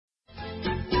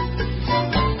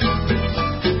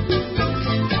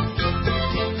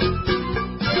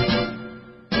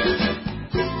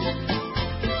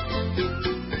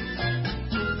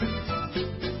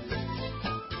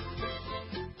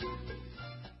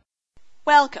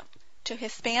Welcome to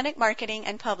Hispanic Marketing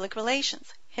and Public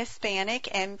Relations,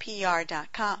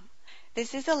 HispanicMPR.com.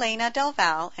 This is Elena Del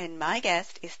Val, and my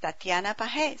guest is Tatiana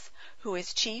Pages, who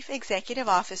is Chief Executive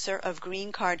Officer of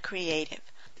Green Card Creative.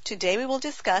 Today we will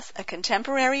discuss a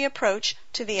contemporary approach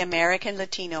to the American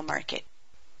Latino market.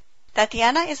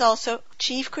 Tatiana is also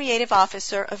Chief Creative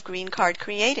Officer of Green Card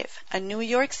Creative, a New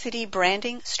York City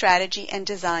branding, strategy, and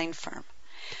design firm.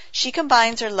 She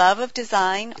combines her love of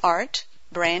design, art,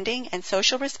 branding, and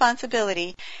social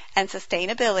responsibility and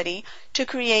sustainability to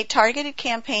create targeted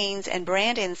campaigns and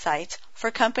brand insights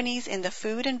for companies in the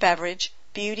food and beverage,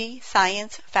 beauty,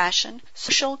 science, fashion,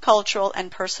 social, cultural,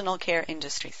 and personal care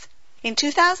industries. In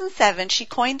 2007, she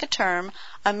coined the term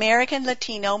American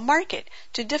Latino market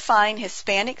to define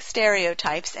Hispanic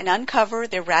stereotypes and uncover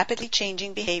their rapidly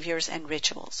changing behaviors and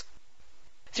rituals.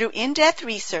 Through in-depth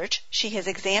research, she has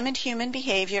examined human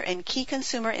behavior and key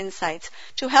consumer insights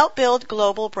to help build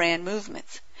global brand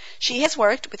movements. She has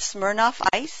worked with Smirnoff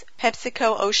Ice,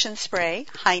 PepsiCo Ocean Spray,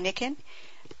 Heineken,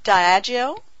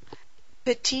 Diageo,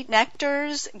 Petit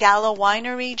Nectars, Gallo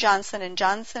Winery, Johnson &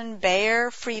 Johnson, Bayer,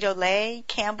 Frito-Lay,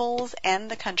 Campbell's, and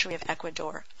the country of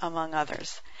Ecuador, among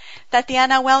others.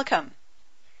 Tatiana, welcome.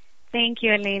 Thank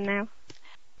you, Elena.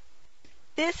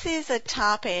 This is a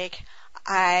topic,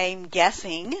 I'm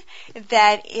guessing,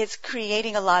 that is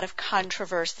creating a lot of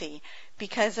controversy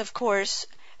because, of course,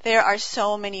 there are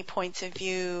so many points of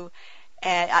view,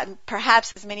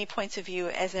 perhaps as many points of view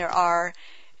as there are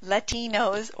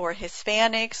Latinos or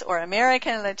Hispanics or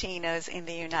American Latinos in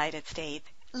the United States.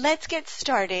 Let's get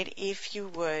started, if you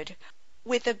would,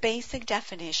 with a basic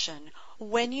definition.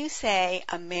 When you say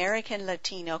American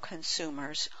Latino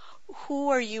consumers, who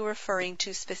are you referring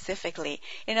to specifically?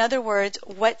 In other words,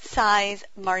 what size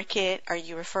market are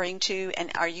you referring to,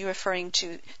 and are you referring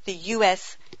to the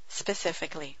U.S.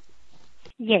 specifically?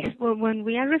 Yes, well, when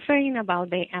we are referring about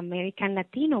the American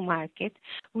Latino market,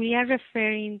 we are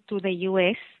referring to the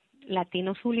U.S.,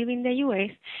 Latinos who live in the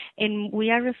U.S., and we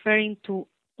are referring to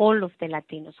all of the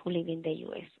Latinos who live in the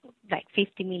U.S., like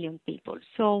 50 million people.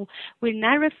 So we're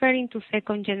not referring to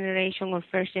second generation or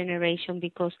first generation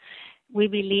because we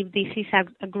believe this is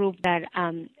a group that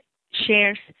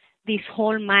shares this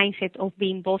whole mindset of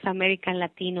being both American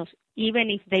Latinos, even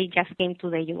if they just came to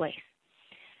the U.S.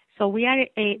 So we are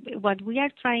what we are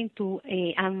trying to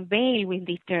unveil with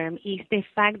this term is the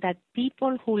fact that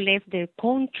people who left their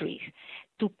countries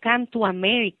to come to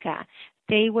America,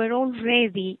 they were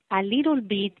already a little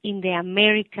bit in the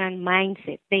American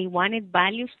mindset. They wanted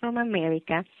values from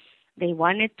America. They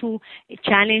wanted to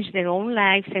challenge their own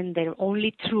lives and their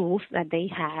only truth that they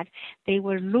had. They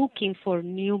were looking for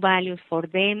new values for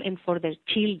them and for their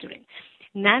children,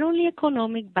 not only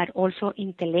economic but also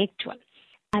intellectual.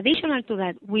 Additional to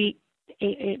that, we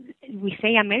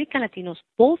say American Latinos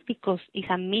both because it's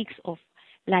a mix of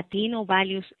Latino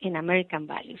values and American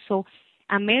values. So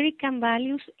American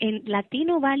values and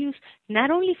Latino values,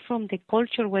 not only from the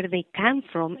culture where they come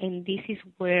from, and this is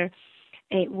where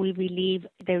we believe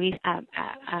there is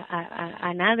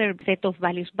another set of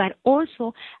values, but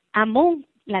also among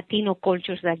Latino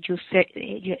cultures that you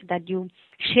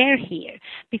share here.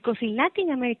 Because in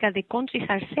Latin America, the countries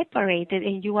are separated,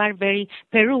 and you are very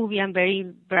Peruvian, very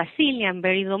Brazilian,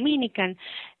 very Dominican,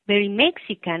 very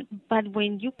Mexican. But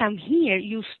when you come here,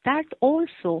 you start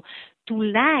also to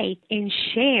like and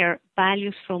share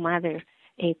values from other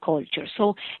cultures.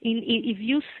 So if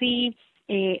you see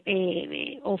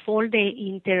of all the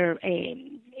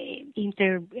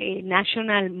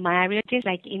international marriages,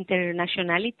 like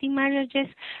internationality marriages,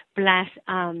 plus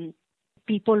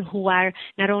people who are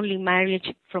not only married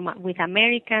with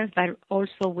Americans but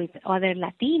also with other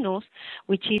Latinos,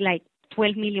 which is like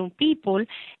 12 million people,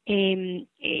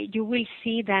 you will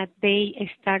see that they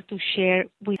start to share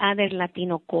with other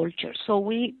Latino cultures. So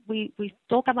we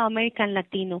talk about American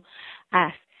Latino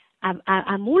as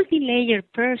a multi-layered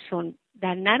person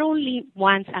that not only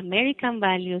wants American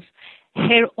values,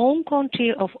 her own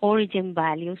country of origin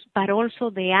values, but also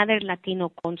the other Latino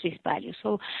countries' values.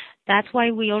 So that's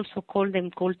why we also call them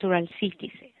cultural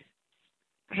citizens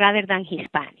rather than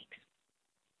Hispanics.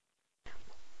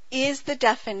 Is the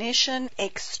definition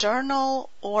external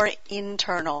or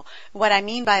internal? What I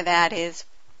mean by that is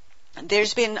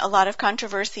there's been a lot of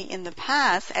controversy in the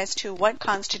past as to what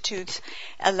constitutes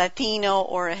a Latino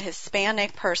or a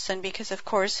Hispanic person because, of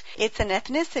course, it's an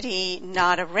ethnicity,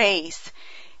 not a race.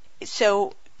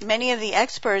 So many of the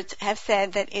experts have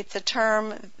said that it's a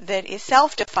term that is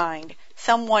self-defined.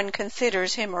 Someone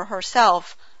considers him or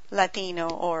herself Latino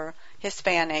or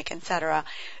Hispanic, etc.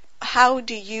 how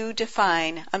do you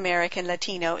define American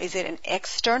Latino? Is it an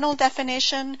external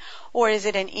definition or is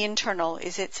it an internal?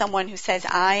 Is it someone who says,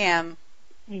 I am?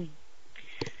 Mm.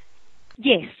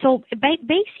 Yes, so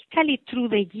basically through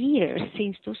the years,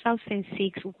 since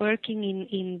 2006, working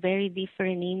in very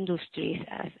different industries,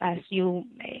 as you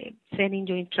said in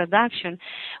your introduction,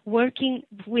 working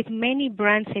with many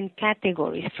brands and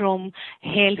categories, from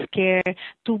healthcare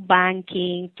to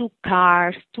banking to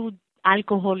cars to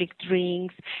alcoholic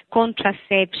drinks,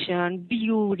 contraception,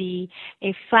 beauty,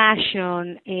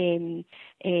 fashion,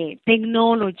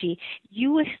 technology.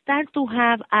 You start to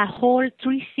have a whole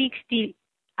 360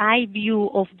 eye view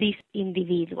of this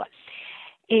individual.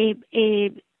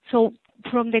 So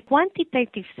from the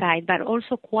quantitative side, but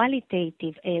also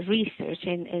qualitative research,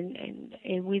 and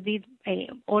we did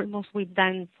we've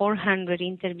done 400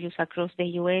 interviews across the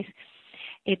U.S.,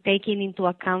 taking into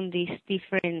account these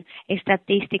different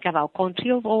statistics about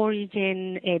country of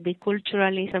origin,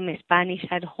 biculturalism, Spanish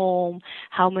at home,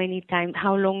 how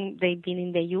long they've been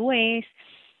in the U.S.,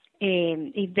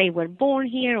 if they were born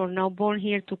here or not born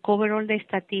here, to cover all the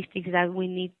statistics that we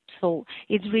need. So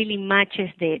it really matches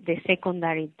the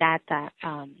secondary data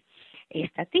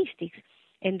statistics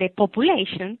and the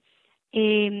population.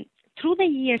 Through the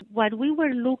years, what we were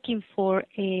looking for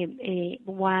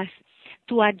was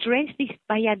to address this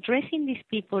by addressing these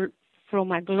people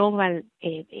from a global,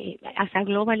 as a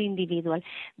global individual.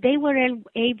 They were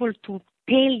able to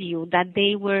tell you that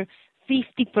they were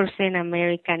 50%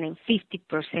 American and 50%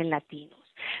 Latinos.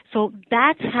 So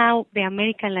that's how the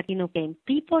American Latino came.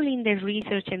 People in the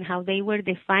research and how they were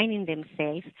defining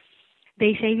themselves,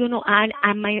 they say, I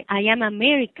am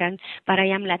American, but I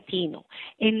am Latino.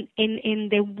 And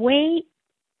the way,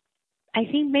 I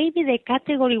think maybe the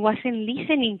category wasn't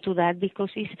listening to that,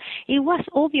 because it was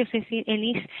obvious,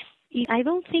 I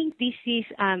don't think this is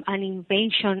an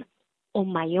invention on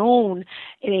my own,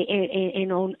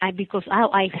 because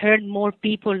I heard more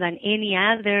people than any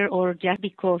other, or just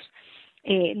because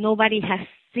nobody has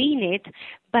seen it,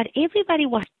 but everybody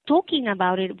was talking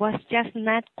about it, was just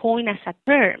not coined as a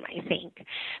term, I think.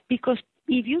 Because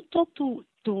if you talk to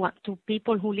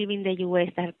people who live in the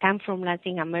U.S. that come from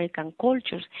Latin American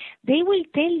cultures, they will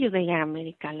tell you they are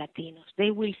American Latinos.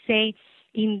 They will say,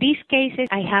 in these cases,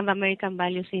 I have American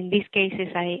values. In these cases,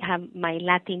 I have my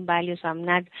Latin values. I'm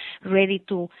not ready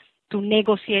to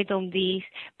negotiate on this.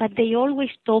 But they always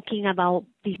talking about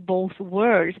these both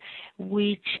worlds,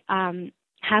 which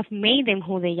have made them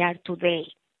who they are today,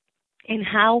 and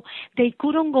how they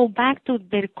couldn't go back to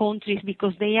their countries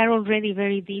because they are already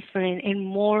very different and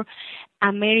more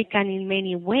American in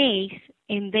many ways,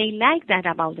 and they like that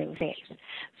about themselves.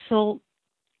 So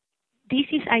this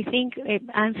is, I think,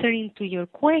 answering to your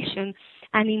question,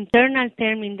 an internal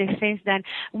term in the sense that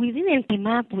we didn't come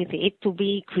up with it to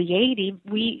be creative.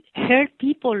 We heard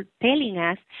people telling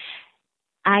us,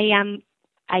 I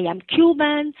am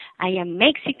Cuban, I am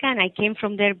Mexican, I came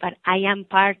from there, but I am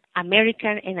part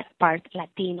American and part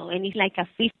Latino. And it's like a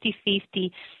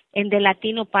 50-50. And the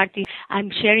Latino part is,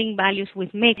 I'm sharing values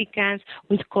with Mexicans,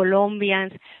 with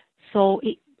Colombians. So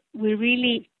we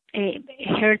really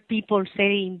heard people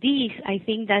saying this. I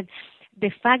think that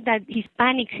the fact that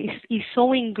Hispanics is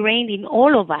so ingrained in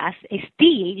all of us,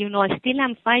 still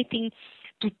I'm fighting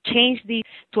to change this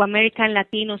to American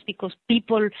Latinos, because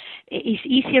it's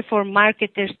easier for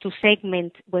marketers to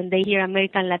segment when they hear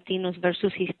American Latinos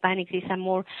versus Hispanics. It's a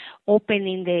more open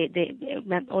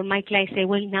or my clients say,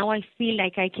 well, now I feel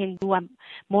like I can do a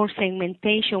more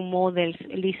segmentation models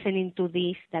listening to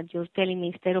this that you're telling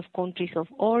me, instead of countries of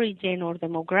origin or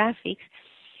demographics.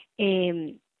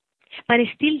 But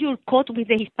still you're caught with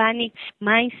the Hispanic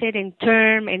mindset and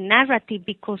term and narrative,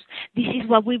 because this is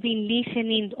what we've been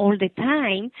listening all the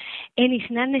time, and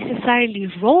it's not necessarily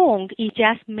wrong. It's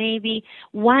just maybe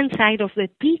one side of the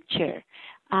picture.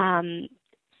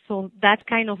 So that's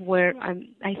kind of where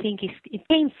I think it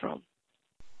came from.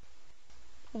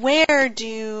 Where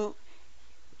do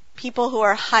people who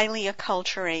are highly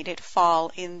acculturated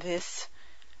fall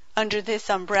under this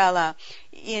umbrella?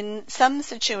 In some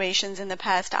situations in the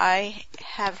past, I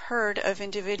have heard of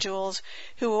individuals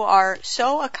who are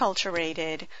so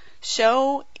acculturated,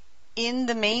 so in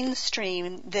the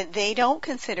mainstream, that they don't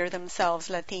consider themselves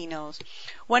Latinos.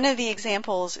 One of the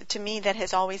examples to me that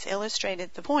has always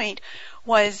illustrated the point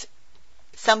was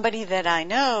somebody that I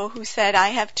know who said, I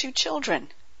have 2 children.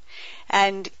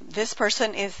 And this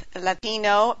person is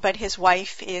Latino, but his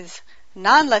wife is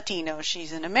non-Latino.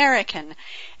 She's an American,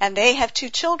 and they have 2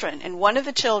 children, and one of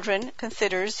the children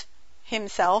considers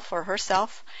himself or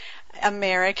herself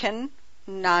American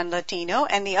non-Latino,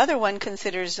 and the other one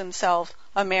considers himself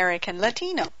American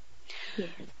Latino. Yes.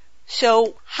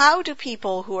 So how do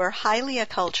people who are highly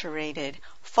acculturated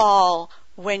fall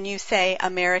when you say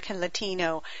American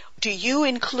Latino? Do you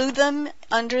include them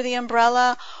under the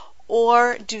umbrella,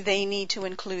 or do they need to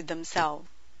include themselves?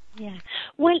 Yeah.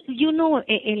 Well,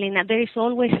 Elena, there is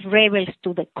always rebels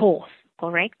to the cause,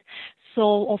 correct?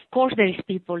 So, of course, there is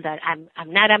people that I'm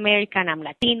not American, I'm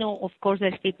Latino. Of course,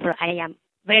 there's people I am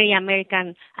very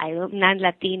American, I'm not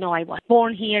Latino, I was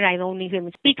born here, I don't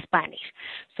even speak Spanish.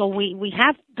 So we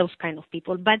have those kind of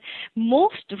people. But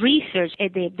most research,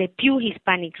 the pure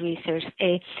Hispanic research,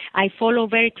 I follow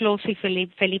very closely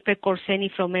Felipe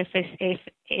Corseni from FSU,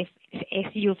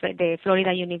 the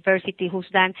Florida University, who's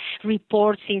done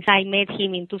reports since I met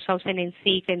him in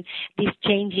 2006, and this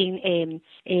changing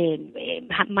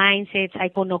mindsets,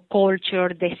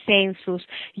 iconoculture, the census,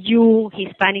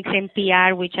 Hispanics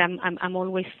NPR, which I'm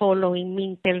always following,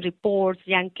 Mintel reports,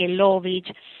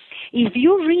 Yankelovich. If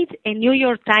you read a New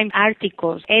York Times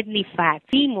articles, Ethnifact,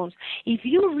 Simmons, if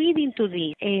you read into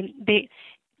this,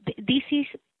 this is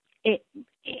a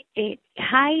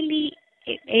highly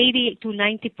 80 to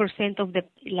 90% of the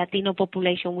Latino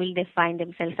population will define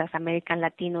themselves as American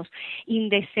Latinos in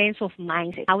the sense of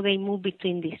mindset, how they move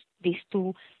between these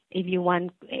two, if you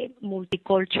want,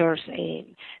 multicultures,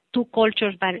 two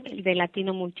cultures, but the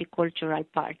Latino multicultural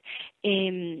part.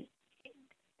 The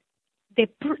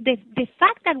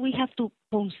fact that we have to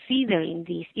consider in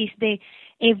this is the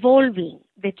evolving,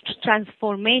 the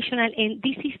transformational, and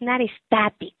this is not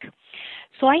static.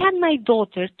 So I had my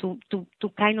daughter to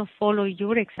kind of follow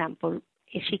your example.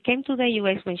 She came to the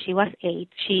U.S. when she was 8.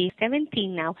 She's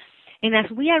 17 now. And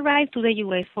as we arrived to the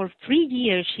U.S. for 3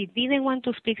 years, she didn't want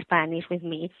to speak Spanish with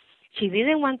me. She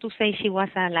didn't want to say she was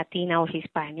a Latina or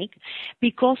Hispanic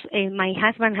because my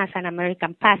husband has an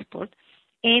American passport,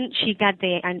 and she got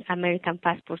an American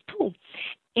passport too.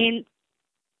 And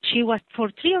she was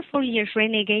for 3 or 4 years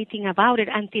renegating about it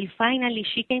until finally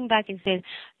she came back and said,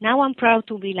 now I'm proud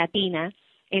to be Latina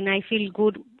and I feel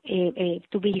good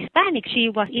to be Hispanic. She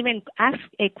was even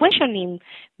questioning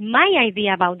my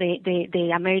idea about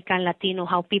the American Latino,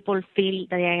 how people feel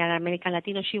that they are American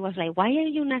Latino. She was like, why are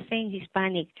you not saying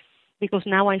Hispanic? Because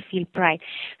now I feel pride.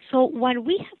 So what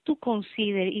we have to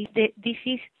consider is that this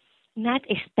is not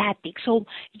static. So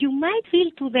you might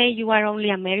feel today you are only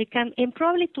American, and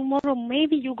probably tomorrow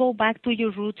maybe you go back to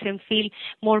your roots and feel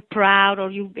more proud,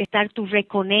 or you start to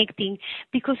reconnecting.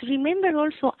 Because remember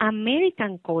also,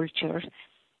 American culture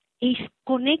is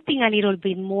connecting a little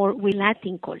bit more with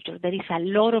Latin culture. There is a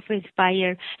lot of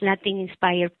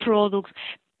Latin-inspired products.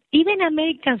 Even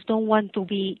Americans don't want to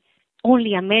be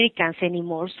only Americans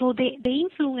anymore. So the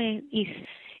influence is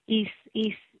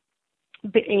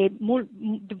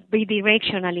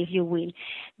bidirectional, if you will.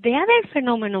 The other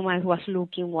phenomenon I was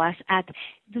looking was at,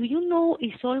 do you know,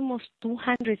 it's almost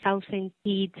 200,000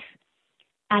 kids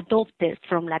adopted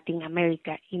from Latin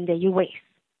America in the U.S.,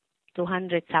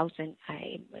 200,000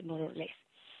 more or less.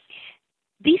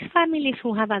 These families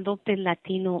who have adopted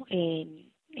Latino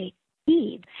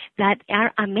kids that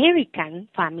are American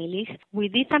families, we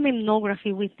did some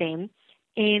ethnography with them,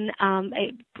 and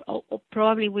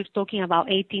probably we're talking about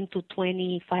 18 to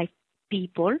 25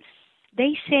 people.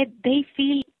 They said they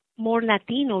feel more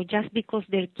Latino just because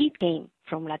their kid came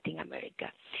from Latin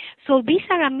America. So these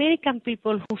are American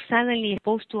people who suddenly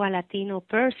exposed to a Latino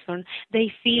person,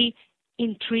 they feel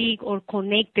intrigued or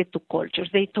connected to cultures.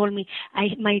 They told me,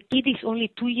 my kid is only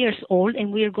 2 years old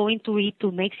and we are going to eat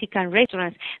to Mexican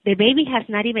restaurants. The baby has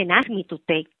not even asked me to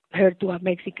take her to a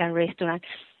Mexican restaurant.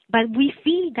 But we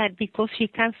feel that because she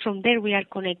comes from there, we are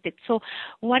connected. So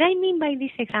what I mean by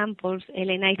these examples,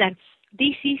 Elena, is that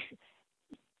this is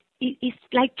it's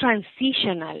like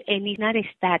transitional and it's not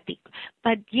static.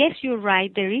 But yes, you're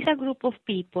right. There is a group of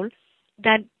people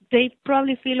that they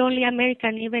probably feel only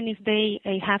American even if they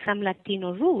have some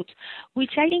Latino roots,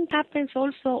 which I think happens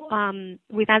also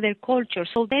with other cultures.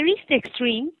 So there is the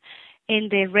extreme and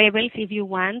the rebels, if you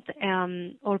want,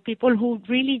 or people who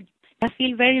really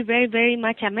feel very, very, very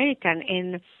much American.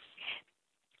 And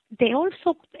the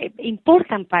also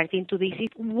important part into this is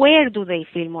where do they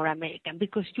feel more American?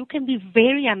 Because you can be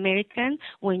very American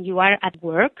when you are at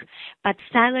work, but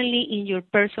suddenly in your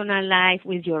personal life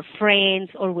with your friends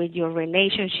or with your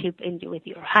relationship and with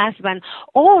your husband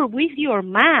or with your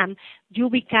mom,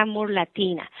 you become more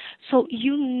Latina. So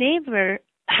you never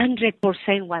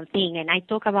 100% one thing. And I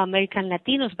talk about American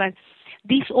Latinos, but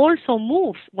this also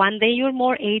moves. One day you're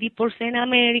more 80%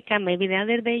 American, maybe the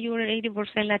other day you're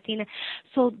 80% Latina.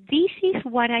 So this is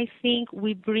what I think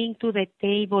we bring to the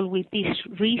table with this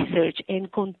research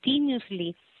and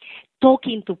continuously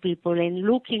talking to people and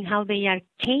looking how they are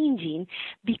changing,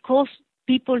 because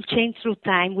people change through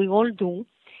time, we all do,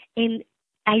 And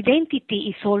identity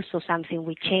is also something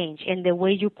we change, and the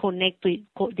way you connect to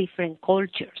different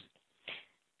cultures.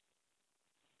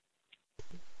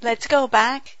 Let's go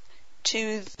back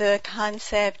to the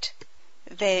concept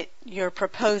that you're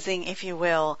proposing, if you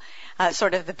will,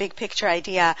 sort of the big picture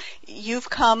idea. You've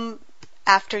come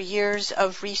after years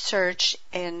of research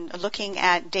and looking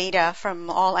at data from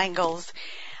all angles,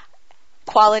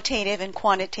 qualitative and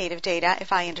quantitative data,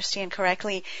 if I understand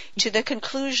correctly, to the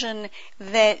conclusion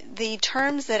that the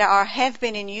terms that have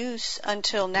been in use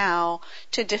until now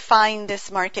to define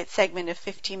this market segment of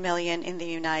 50 million in the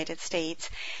United States,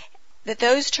 that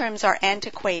those terms are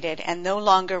antiquated and no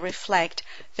longer reflect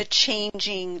the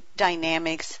changing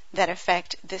dynamics that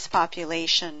affect this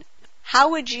population.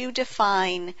 How would you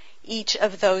define each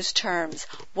of those terms?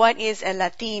 What is a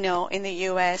Latino in the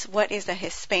U.S.? What is a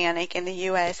Hispanic in the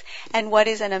U.S.? And what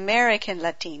is an American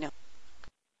Latino?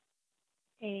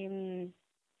 We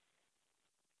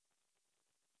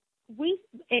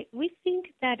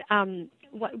think that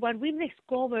what we've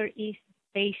discovered is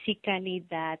basically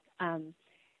that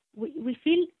we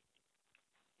feel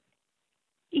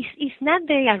it's not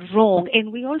they are wrong,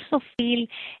 and we also feel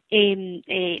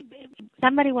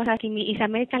somebody was asking me, is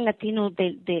American Latino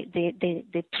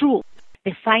the truth,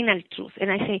 the final truth? And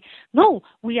I say, no,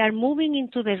 we are moving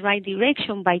into the right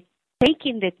direction by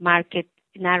taking that market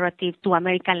narrative to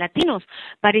American Latinos.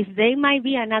 But if there might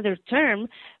be another term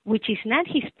which is not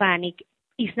Hispanic,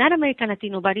 it's not American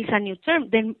Latino, but it's a new term,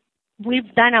 then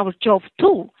we've done our job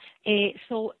too.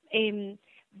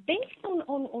 Based on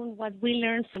what we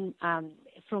learned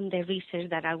from the research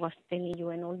that I was telling you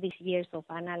and all these years of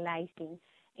analyzing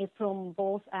from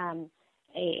both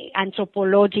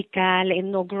anthropological,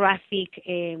 ethnographic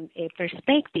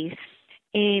perspectives,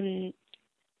 Hispanic,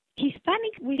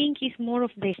 we think, is more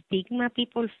of the stigma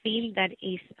people feel that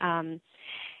is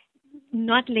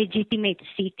not legitimate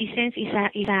citizens.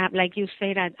 Is a like you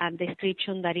said, a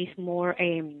description that is more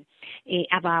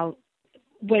about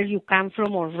where you come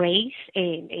from or race,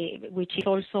 which is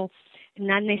also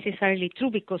not necessarily true,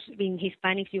 because in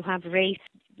Hispanics you have race.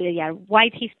 They are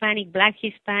white Hispanic, black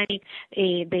Hispanic,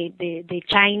 the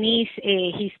Chinese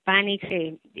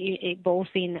Hispanics, both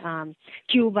in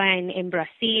Cuba and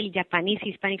Brazil, Japanese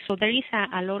Hispanic. So there is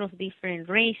a lot of different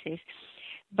races.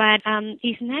 But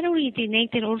it's not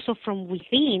originated also from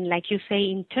within, like you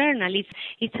say, internal.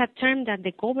 It's a term that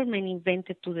the government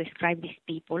invented to describe these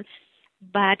people.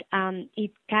 But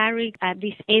it carried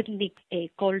this ethnic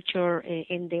culture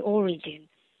in the origin.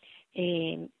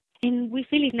 And we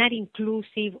feel it's not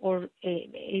inclusive, or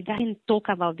it doesn't talk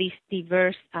about this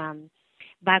diverse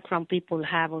background people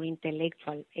have or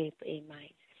intellectual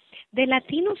minds. The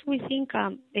Latinos, we think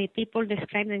people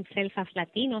describe themselves as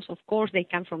Latinos. Of course, they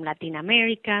come from Latin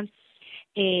America,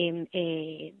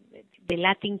 the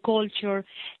Latin culture.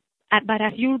 But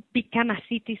as you become a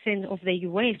citizen of the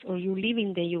U.S. or you live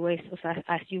in the U.S.,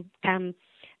 as you come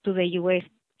to the U.S.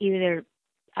 either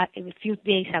a few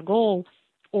days ago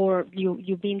or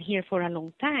you've been here for a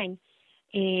long time,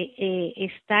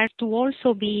 it starts to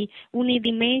also be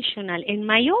unidimensional and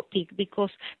myopic,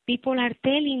 because people are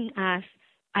telling us,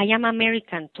 I am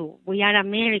American too. We are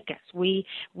Americans. We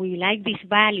like these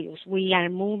values. We are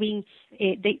moving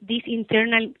this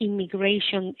internal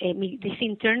immigration, this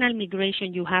internal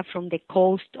migration you have from the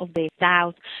coast of the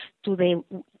South to the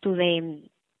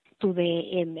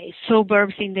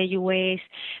suburbs in the U.S.,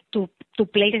 to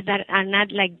places that are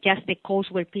not like just the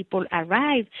coast where people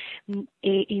arrive.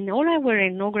 In all our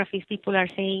ethnographies, people are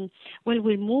saying, well,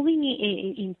 we're moving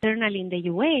internally in the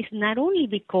U.S. not only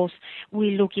because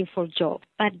we're looking for jobs,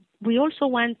 but we also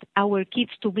want our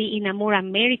kids to be in a more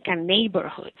American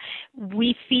neighborhood.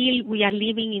 We feel we are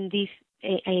living in this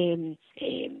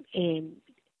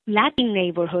Latin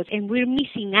neighborhood, and we're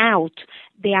missing out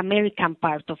the American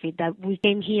part of it, that we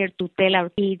came here to tell our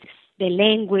kids the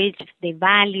language, the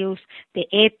values, the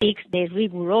ethics, the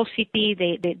rigorosity,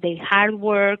 the hard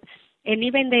work, and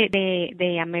even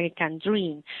the American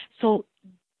dream. So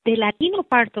the Latino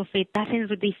part of it doesn't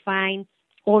redefine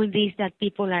all this that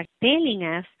people are telling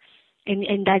us,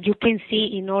 and that you can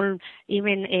see in all,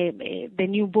 even the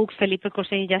new books. Felipe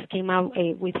Corsen just came out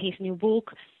with his new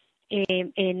book,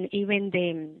 and even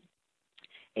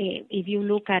if you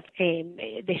look at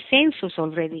the census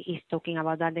already is talking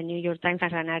about that. The New York Times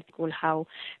has an article how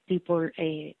people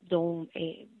don't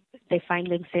define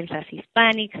themselves as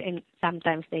Hispanics, and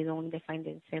sometimes they don't define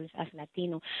themselves as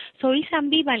Latino. So it's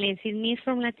ambivalence. It means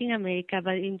from Latin America,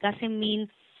 but it doesn't mean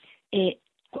a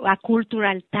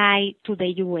cultural tie to the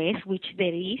U.S., which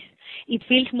there is. It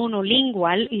feels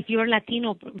monolingual. If you're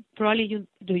Latino, probably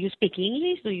do you speak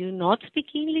English? Do you not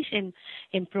speak English? And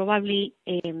probably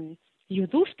you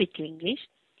do speak English,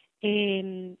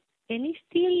 and it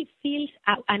still feels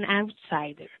an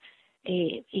outsider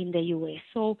in the U.S.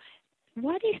 So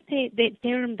what is the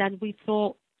term that we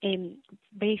thought,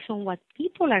 based on what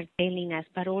people are telling us,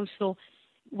 but also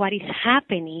what is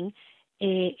happening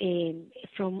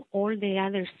from all the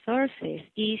other sources,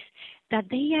 is that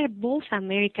they are both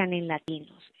American and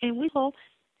Latinos. And we thought,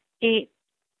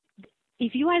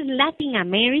 if you are Latin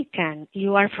American,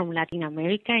 you are from Latin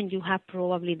America and you have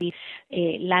probably this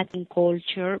Latin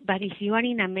culture. But if you are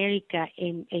in America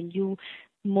and you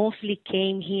mostly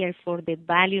came here for the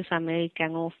values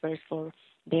American offers, for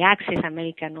the access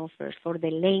American offers, for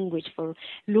the language, for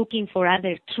looking for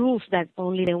other truths that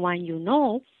only the one you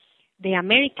know, the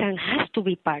American has to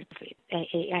be part of it.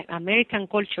 American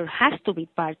culture has to be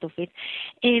part of it.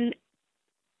 And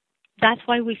that's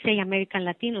why we say American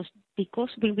Latinos, because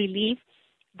we believe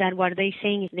that what they're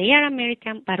saying is they are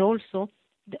American, but also,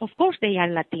 of course, they are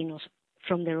Latinos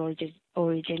from their origin.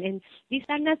 And these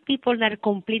are not people that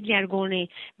completely are going to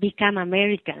become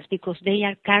Americans because they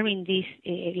are carrying this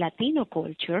Latino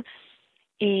culture.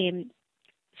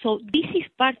 So this is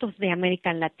part of the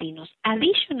American Latinos.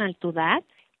 Additional to that,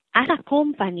 as a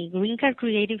company, Green Card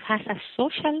Creative has a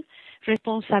social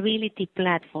responsibility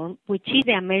platform, which is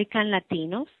the American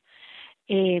Latinos.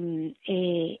 And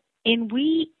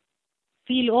we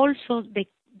feel also the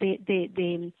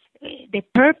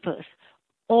purpose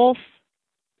of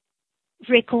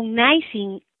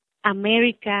recognizing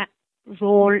America's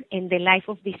role in the life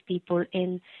of these people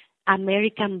and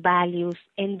American values,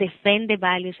 and defend the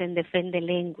values and defend the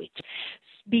language.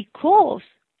 Because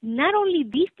not only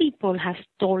these people have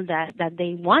told us that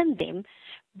they want them,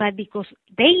 but because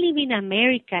they live in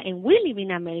America and we live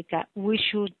in America, we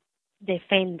should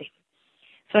defend them.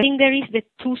 So I think there is the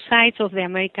two sides of the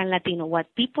American Latino,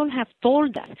 what people have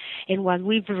told us and what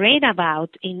we've read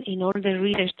about in all the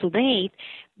research to date,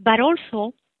 but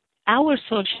also our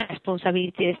social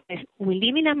responsibility is we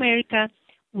live in America,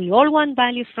 we all want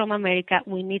values from America,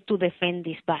 we need to defend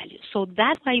these values. So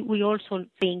that's why we also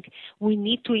think we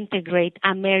need to integrate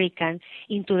American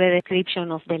into the description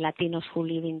of the Latinos who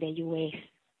live in the U.S.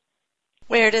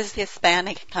 Where does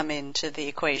Hispanic come into the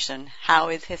equation? How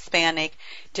is Hispanic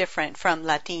different from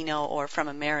Latino or from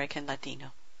American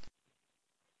Latino?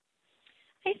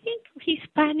 I think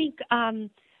Hispanic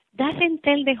doesn't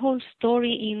tell the whole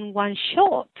story in one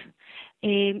shot.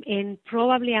 And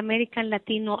probably American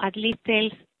Latino at least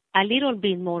tells a little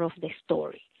bit more of the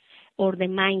story or the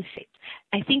mindset.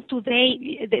 I think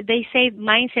today they say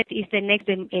mindset is the next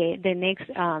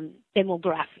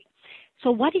demographic.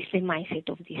 So what is the mindset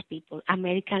of these people?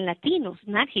 American Latinos,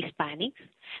 not Hispanics,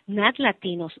 not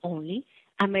Latinos only,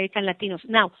 American Latinos.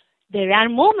 Now, there are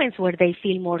moments where they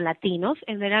feel more Latinos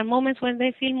and there are moments when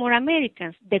they feel more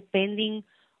Americans, depending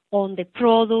on the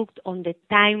product, on the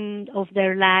time of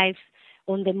their lives,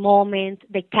 on the moment,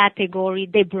 the category,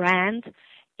 the brand.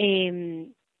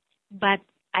 But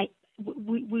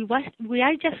we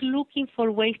are just looking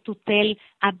for ways to tell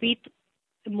a bit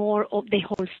more of the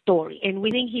whole story. And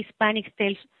we think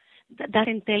Hispanics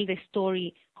doesn't tell the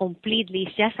story completely.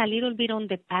 It's just a little bit in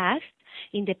the past,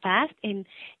 and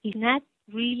it's not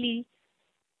really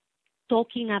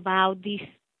talking about this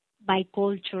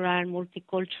bicultural,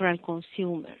 multicultural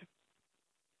consumer.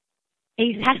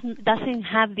 It doesn't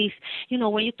have this,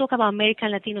 when you talk about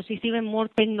American Latinos, it's even more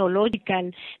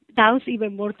technological, sounds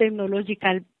even more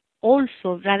technological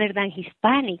also rather than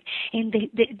Hispanic. And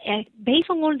based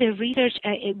on all the research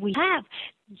we have,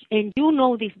 and you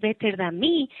know this better than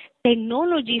me,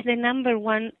 technology is the number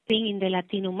one thing in the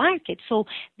Latino market. So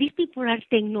these people are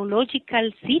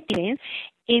technological citizens,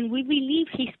 and we believe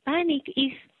Hispanic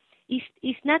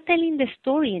is not telling the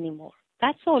story anymore.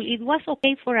 That's all. It was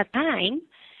okay for a time,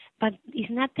 but it's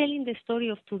not telling the story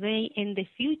of today and the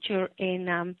future,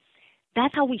 and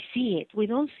that's how we see it. We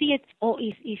don't see it,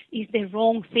 it's the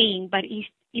wrong thing, but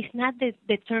it's not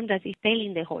the term that is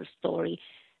telling the whole story,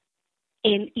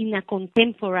 and in a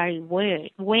contemporary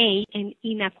way and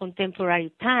in a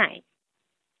contemporary time.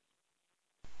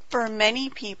 For many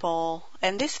people,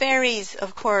 and this varies,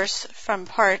 of course, from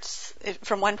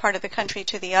one part of the country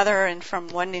to the other and from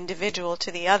one individual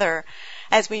to the other,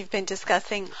 as we've been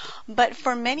discussing, but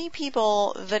for many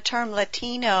people, the term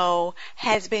Latino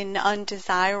has been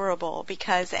undesirable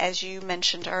because, as you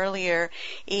mentioned earlier,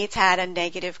 it's had a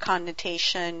negative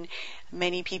connotation.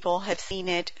 Many people have seen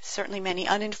it. Certainly many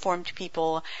uninformed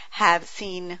people have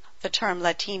seen the term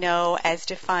Latino as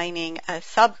defining a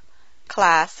subculture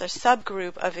class or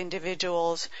subgroup of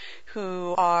individuals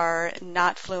who are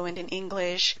not fluent in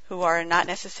English, who are not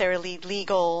necessarily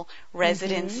legal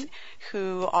residents,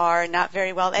 who are not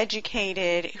very well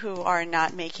educated, who are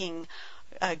not making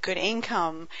a good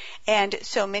income. And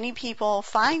so many people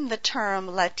find the term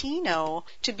Latino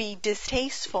to be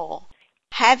distasteful.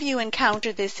 Have you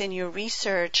encountered this in your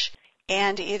research?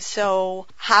 And if so,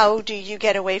 how do you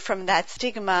get away from that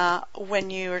stigma when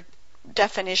your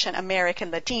definition American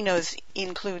Latinos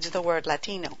includes the word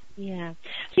Latino? Yeah.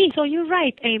 See, so you're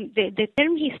right. The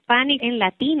term Hispanic and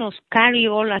Latinos carry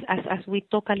all, as we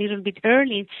talked a little bit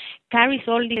earlier, carries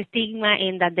all the stigma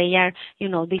and that they are,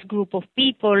 this group of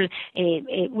people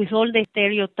with all the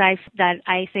stereotypes that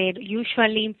I said.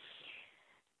 Usually,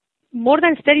 more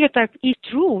than stereotypes, it's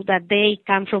true that they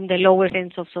come from the lower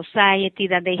sense of society,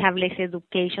 that they have less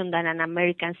education than an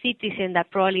American citizen, that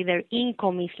probably their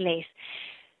income is less.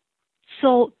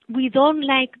 So we don't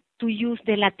like to use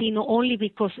the Latino only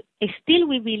because still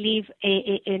we believe,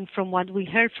 and from what we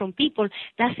heard from people,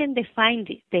 doesn't define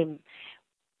them.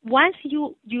 Once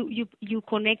you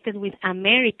connected with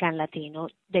American Latino,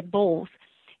 the both,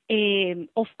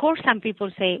 of course some people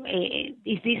say,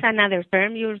 is this another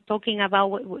term you're talking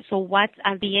about? So what,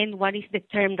 at the end, what is the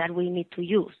term that we need to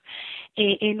use?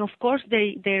 And of course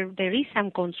there is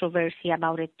some controversy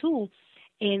about it too.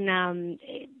 And,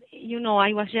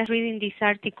 I was just reading this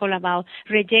article about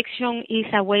rejection is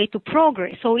a way to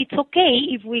progress. So it's okay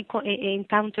if we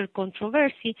encounter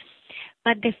controversy,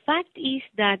 but the fact is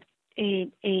that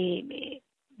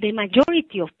the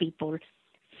majority of people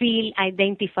feel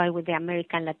identified with the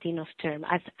American Latinos term,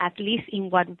 at least in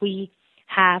what we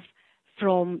have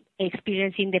from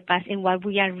experience in the past and what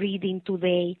we are reading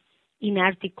today in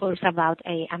articles about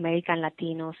American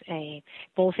Latinos,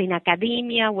 both in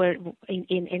academia,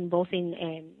 in both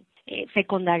in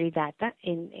secondary data,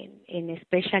 and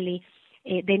especially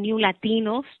the new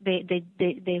Latinos,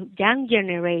 the young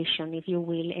generation, if you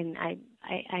will, and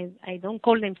I don't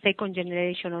call them second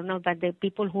generation or not, but the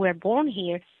people who are born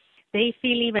here, they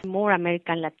feel even more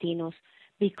American Latinos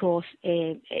because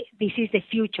this is the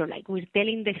future. Like, we're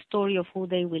telling the story of who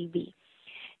they will be.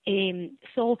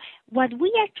 So what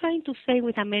we are trying to say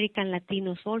with American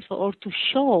Latinos also, or to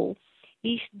show,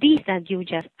 is this that you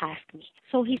just asked me.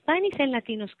 So Hispanics and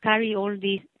Latinos carry all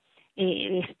this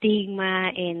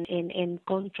stigma and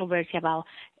controversy about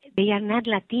they are not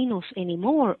Latinos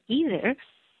anymore either.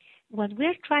 What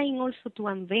we're trying also to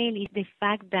unveil is the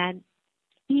fact that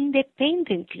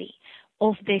independently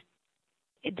of these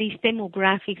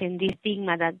demographics and this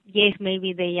stigma that, yes,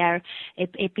 maybe they are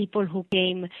people who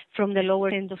came from the lower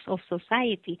end of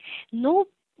society. No,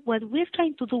 what we're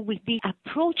trying to do with this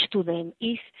approach to them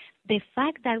is the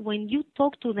fact that when you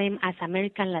talk to them as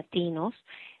American Latinos,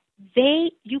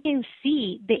 you can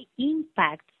see the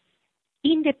impact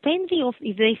independently of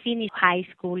if they finish high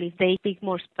school, if they speak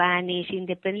more Spanish,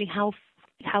 independently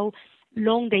how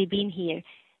long they've been here.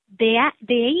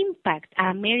 The impact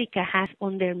America has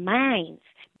on their minds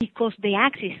because the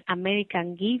access America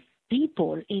gives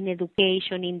people in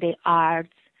education, in the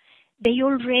arts, they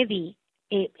already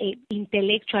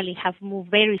intellectually have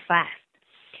moved very fast.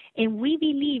 And we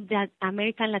believe that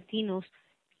American Latinos,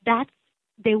 that's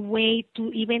the way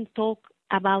to even talk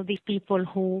about these people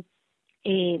who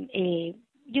can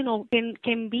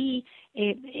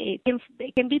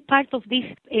be part of this.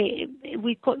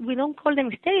 We don't call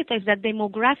them stereotypes, that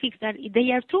demographics that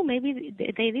they are true. Maybe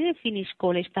they didn't finish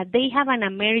college, but they have an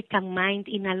American mind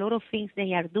in a lot of things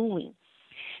they are doing.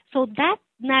 So that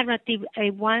narrative,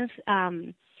 once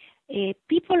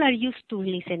people are used to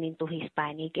listening to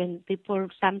Hispanic, and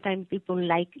sometimes people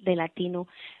like the Latino,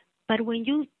 but when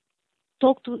you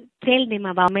tell them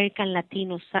about American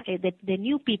Latinos, the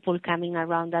new people coming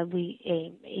around that we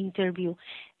interview,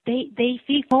 they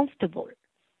feel comfortable,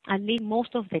 at least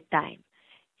most of the time.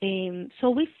 So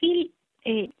we feel,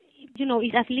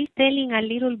 it's at least telling a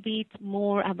little bit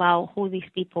more about who these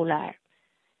people are.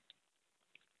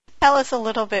 Tell us a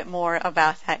little bit more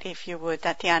about that, if you would,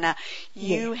 Tatiana.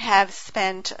 You have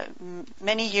spent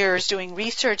many years doing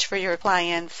research for your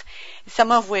clients,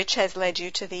 some of which has led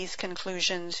you to these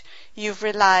conclusions. You've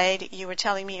relied, you were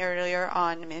telling me earlier,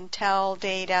 on Mintel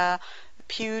data,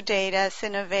 Pew data,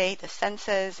 Sinovate, the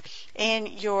census, and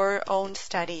your own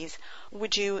studies.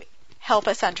 Would you help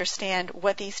us understand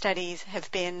what these studies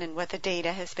have been and what the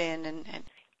data has been and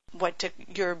what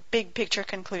your big picture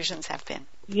conclusions have been?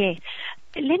 Yes.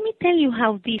 Let me tell you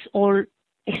how this all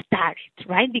started,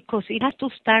 right? Because it has to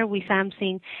start with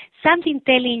something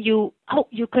telling you, oh,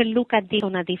 you can look at this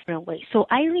on a different way. So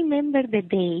I remember the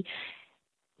day,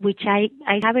 which I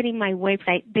have it in my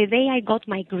website, the day I got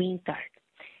my green card.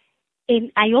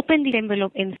 And I opened the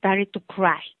envelope and started to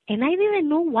cry. And I didn't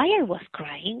know why I was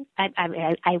crying.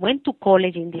 I went to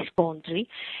college in this country,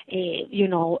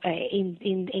 in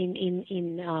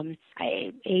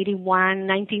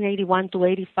 1981 to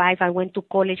 85. I went to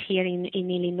college here in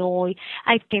Illinois.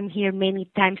 I came here many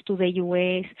times to the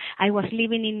U.S. I was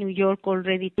living in New York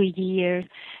already 2 years.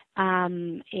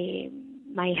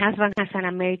 My husband has an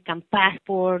American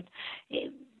passport.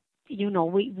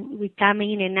 We come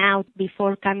in and out.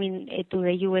 Before coming to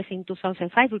the U.S. in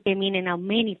 2005, we came in and out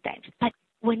many times. But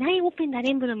when I opened that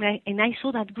envelope and I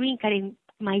saw that green card, and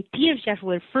my tears just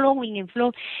were flowing and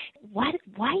flowing. Why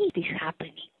is this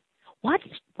happening? What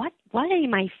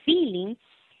am I feeling?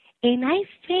 And I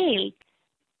felt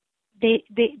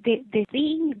the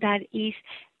thing that is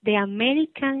the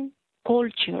American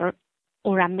culture,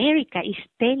 or America is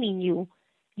telling you,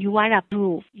 you are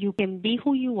approved. You can be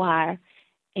who you are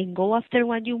and go after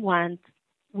what you want.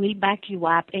 We'll back you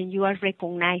up, and you are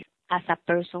recognized as a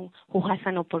person who has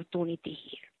an opportunity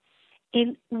here.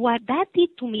 And what that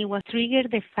did to me was trigger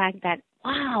the fact that,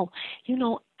 wow,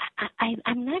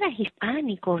 I'm not a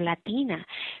Hispanic or Latina.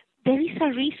 There is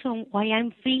a reason why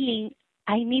I'm feeling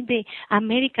I need the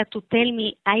America to tell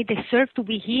me I deserve to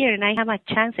be here and I have a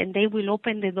chance, and they will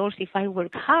open the doors if I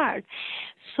work hard.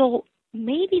 So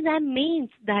maybe that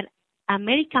means that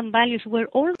American values were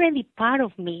already part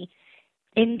of me,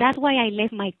 and that's why I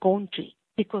left my country,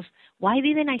 because why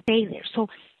didn't I stay there? So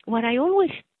what I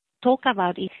always talk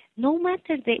about is, no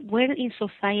matter where in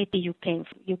society you came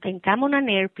from, you can come on an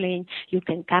airplane, you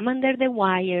can come under the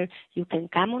wire, you can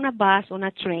come on a bus, on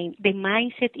a train. The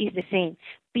mindset is the same.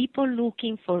 People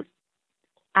looking for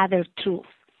other truth.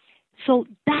 So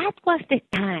that was the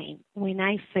time when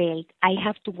I felt I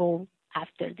have to go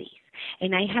after this,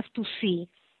 and I have to see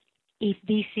if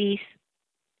this is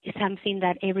something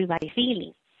that everybody's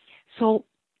feeling. So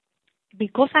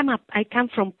because I come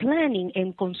from planning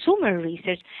and consumer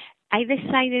research, I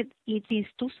decided it is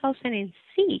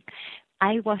 2006.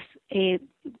 I was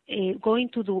going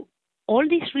to do all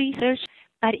this research,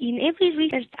 but in every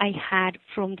research I had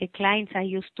from the clients I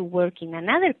used to work in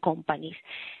another companies,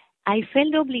 I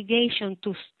felt the obligation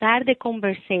to start the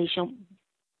conversation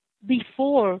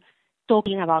before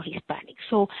talking about Hispanic.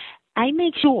 So I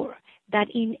make sure that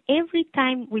in every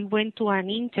time we went to an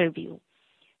interview,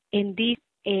 and this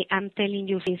I'm telling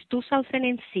you since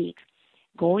 2006,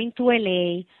 going to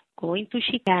LA, going to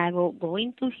Chicago,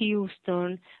 going to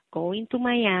Houston, going to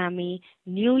Miami,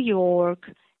 New York,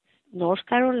 North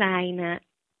Carolina,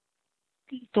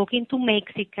 talking to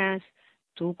Mexicans,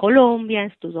 to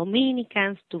Colombians, to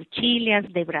Dominicans, to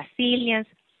Chileans, the Brazilians,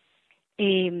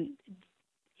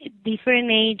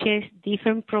 different ages,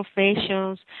 different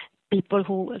professions, people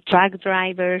who truck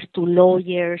drivers, to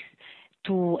lawyers,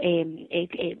 to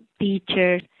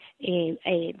teachers. There's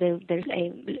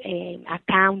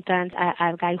accountants,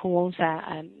 a guy who owns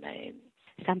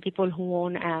some people who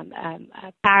own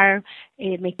a car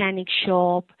mechanic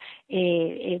shop,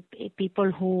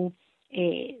 people who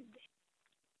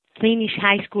finish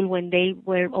high school when they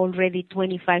were already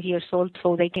 25 years old,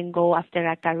 so they can go after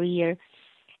a career.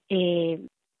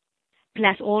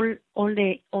 Plus all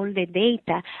the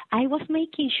data. I was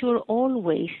making sure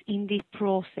always in this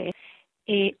process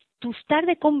to start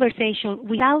the conversation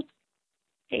without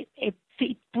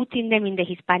putting them in the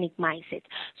Hispanic mindset.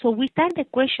 So we start the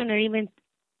questionnaire even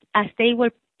as they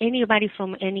were anybody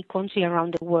from any country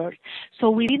around the world.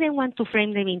 So we didn't want to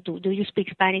frame them into, do you speak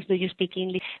Spanish, do you speak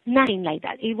English? Nothing like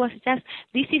that. It was just,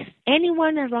 this is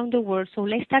anyone around the world, so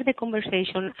let's start the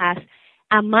conversation as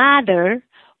a mother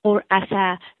or as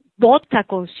a vodka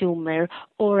consumer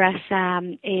or as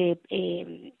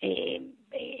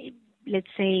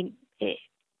let's say,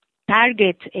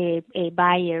 Target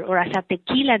buyer or as a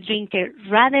tequila drinker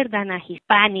rather than a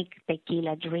Hispanic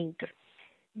tequila drinker.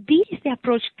 This is the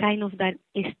approach kind of that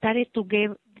started to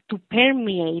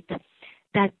permeate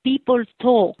that people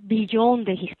talk beyond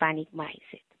the Hispanic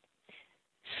mindset.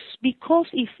 Because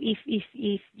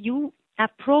if you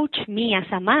approach me as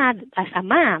a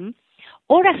mom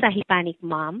or as a Hispanic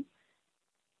mom,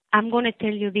 I'm going to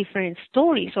tell you different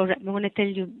stories, or I'm going to tell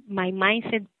you my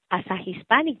mindset as a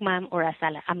Hispanic mom or as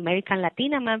an American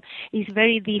Latina mom is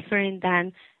very different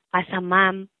than as a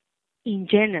mom in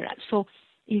general. So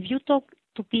if you talk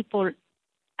to people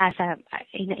as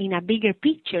in a bigger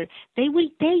picture, they will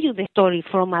tell you the story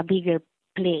from a bigger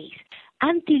place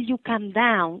until you come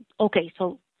down. Okay,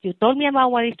 so you told me about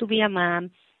what it is to be a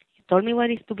mom. You told me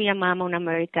what it is to be a mom in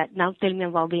America. Now tell me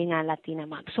about being a Latina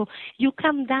mom. So you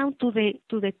come down to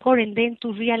the core and then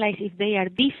to realize if they are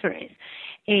different.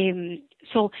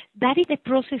 So that is the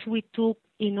process we took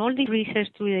in all the research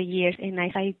through the years, and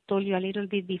as I told you a little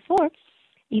bit before,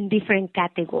 in different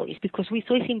categories, because we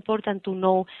saw it's important to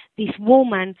know this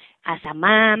woman as a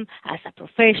mom, as a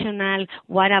professional,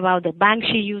 what about the bank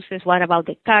she uses, what about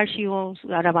the car she owns,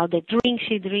 what about the drink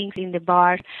she drinks in the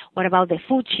bars, what about the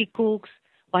food she cooks,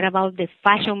 what about the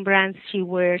fashion brands she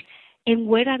wears, and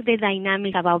where are the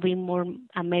dynamics about being more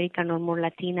American or more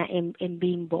Latina and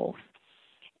being both.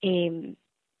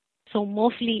 So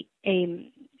mostly,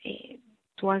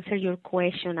 to answer your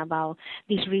question about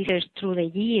this research through the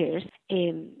years,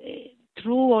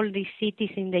 through all these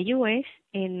cities in the U.S.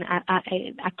 and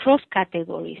across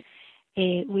categories,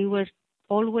 we were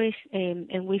always,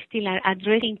 and we still are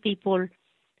addressing people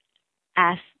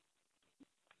as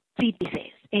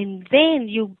citizens. And then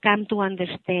you come to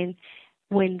understand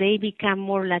when they become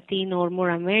more Latino or more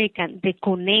American, the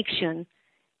connection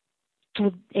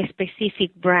to a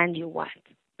specific brand you want.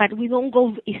 But we don't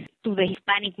go to the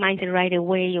Hispanic mindset right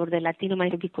away or the Latino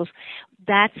mindset, because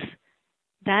that's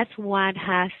what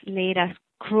has led us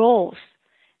cross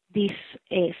this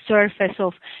surface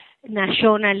of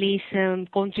nationalism,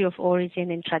 country of origin,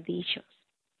 and traditions.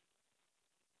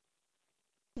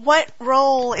 What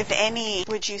role, if any,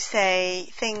 would you say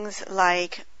things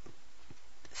like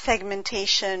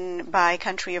segmentation by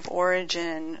country of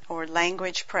origin or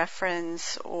language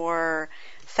preference or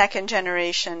second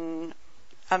generation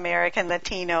American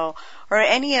Latino, or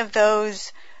any of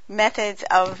those methods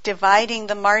of dividing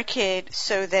the market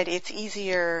so that it's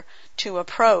easier to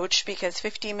approach, because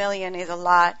 50 million is a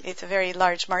lot, it's a very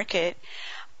large market.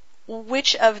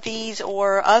 Which of these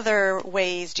or other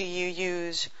ways do you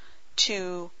use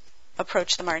to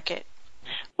approach the market?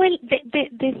 Well,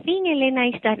 the thing, Elena,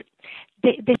 is that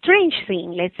the strange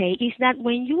thing, let's say, is that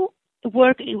when you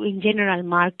work in general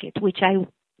market, which I've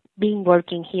been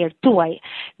working here too. I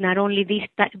not only this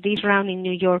round in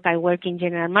New York, I work in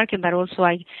general market, but also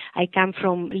I come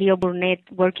from Leo Burnett,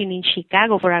 working in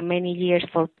Chicago for many years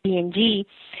for P&G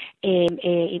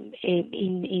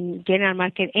in general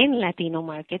market and Latino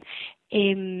market.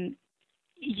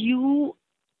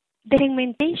 The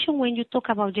segmentation when you talk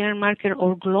about general market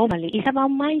or globally is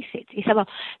about mindset. It's about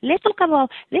let's talk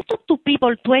to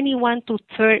people 21 to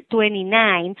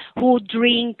 29 who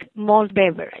drink malt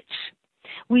beverage.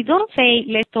 We don't say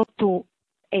let's talk to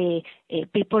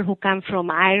people who come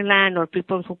from Ireland or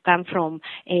people who come from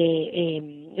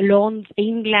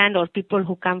England or people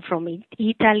who come from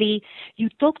Italy. You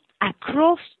talk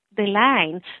across the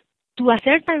line to a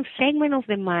certain segment of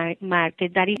the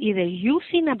market that is either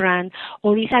using a brand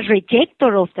or is a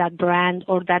rejecter of that brand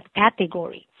or that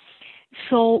category.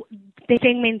 So the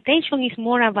segmentation is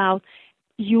more about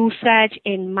usage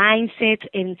and mindset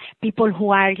and people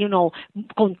who are,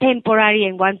 contemporary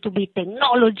and want to be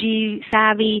technology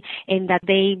savvy and that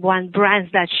they want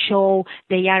brands that show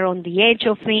they are on the edge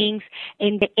of things,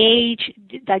 and the age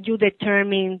that you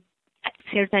determine at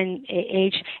certain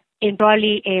age, and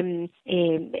probably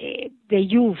the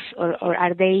use, or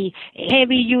are they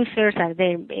heavy users, are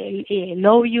they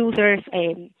low users,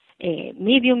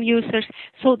 medium users.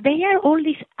 So they are all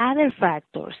these other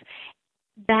factors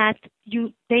that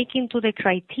you take into the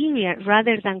criteria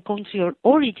rather than country or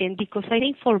origin, because I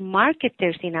think for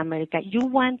marketers in America, you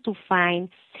want to find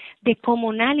the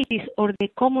commonalities or the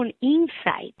common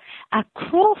insight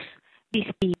across these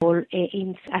people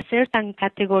in a certain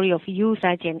category of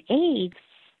usage and age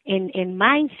and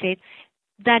mindset.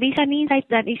 That is an insight,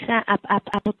 that is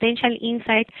a potential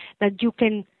insight that you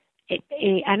can,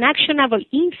 an actionable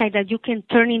insight that you can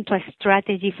turn into a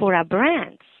strategy for a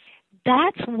brand.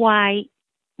 That's why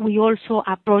we also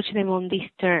approach them on these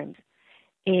terms,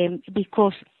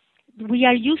 because we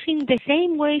are using the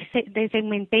same way the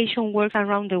segmentation works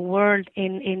around the world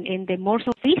and the more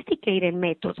sophisticated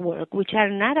methods work, which are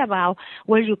not about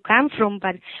where you come from,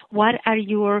 but what are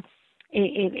your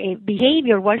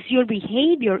behavior, what's your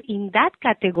behavior in that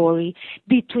category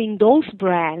between those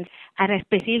brands at a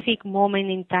specific moment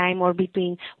in time, or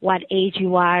between what age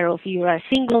you are, or if you are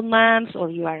single moms or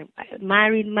you are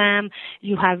married mom,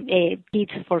 you have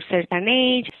kids for certain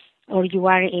age, or you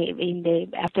are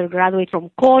after graduate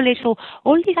from college. So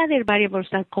all these other variables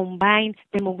that combine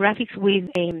demographics with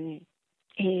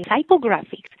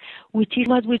psychographics, which is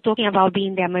what we're talking about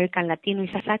being the American Latino.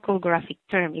 It's a psychographic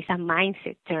term. It's a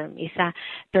mindset term. It's a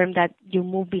term that you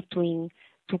move between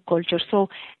two cultures. So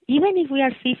even if we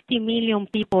are 50 million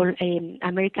people,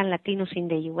 American Latinos in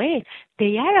the U.S.,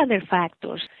 there are other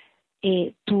factors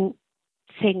to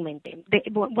segment them.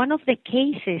 One of the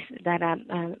cases that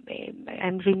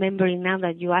I'm remembering now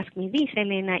that you asked me this,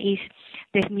 Elena, is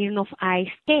the Smirnoff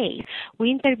Ice case. We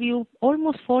interviewed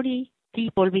almost 40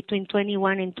 people between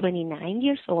 21 and 29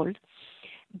 years old,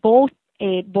 both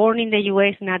born in the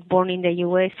U.S., not born in the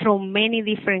U.S., from many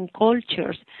different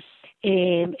cultures.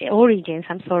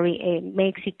 Mexicans,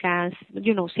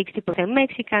 60%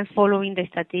 Mexicans, following the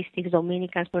statistics,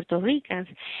 Dominicans, Puerto Ricans,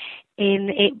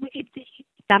 and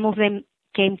some of them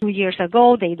came 2 years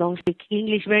ago. They don't speak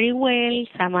English very well.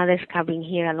 Some others have been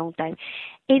here a long time.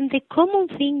 And the common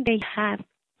thing they had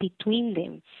between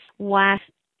them was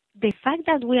the fact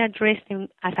that we addressed them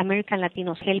as American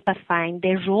Latinos help us find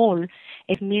the role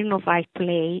Smirnoff Ice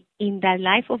play in the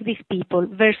life of these people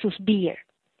versus beer,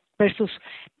 versus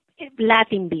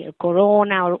Latin beer,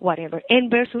 Corona or whatever, and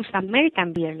versus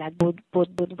American beer like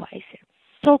Budweiser.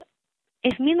 So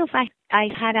Smirnoff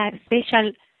Ice had a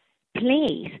special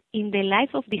place in the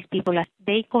life of these people as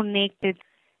they connected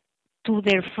to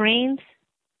their friends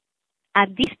at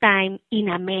this time in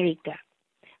America,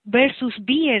 versus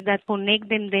beer that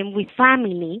connected them with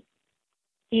family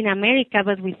in America,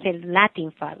 but with their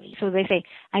Latin family. So they say,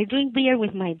 I drink beer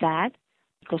with my dad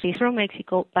because he's from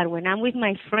Mexico, but when I'm with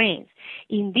my friends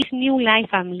in this new life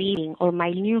I'm living, or my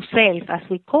new self, as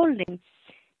we call them,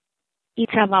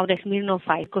 it's about Smirnoff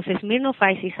Ice, because Smirnoff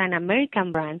Ice is an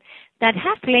American brand that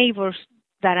has flavors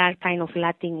that are kind of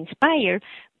Latin-inspired,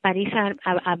 but it's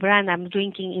a brand I'm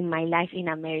drinking in my life in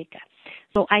America.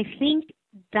 So I think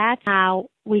that's how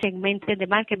we segmented the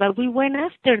market, but we went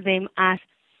after them as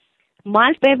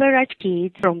malt beverage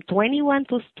kids from 21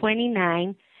 to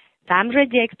 29, some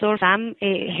rejectors, some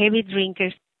heavy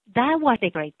drinkers. That was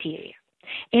the criteria.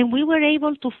 And we were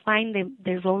able to find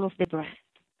the role of the brand.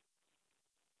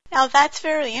 Now, that's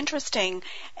very interesting.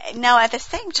 Now, at the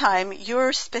same time,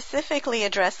 you're specifically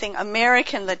addressing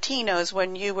American Latinos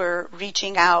when you were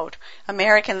reaching out,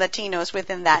 American Latinos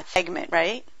within that segment,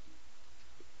 right?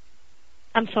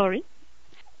 I'm sorry?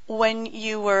 When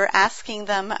you were asking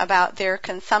them about their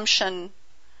consumption,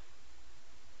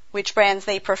 which brands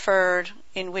they preferred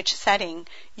in which setting,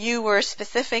 you were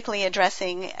specifically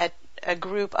addressing a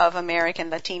group of American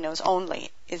Latinos only.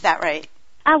 Is that right?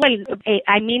 I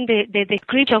mean the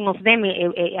description of them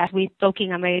as we're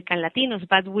talking American Latinos,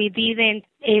 but we didn't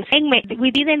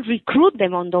recruit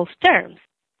them on those terms.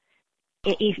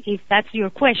 If that's your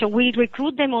question, we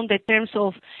recruit them on the terms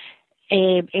of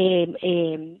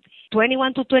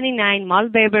 21 to 29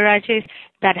 malt beverages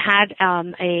that had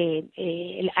a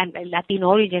Latino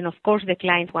origin. Of course, the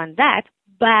clients want that,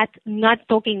 but not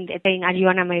saying, are you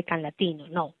an American Latino?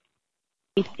 No.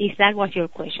 If that was your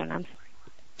question, I'm sorry.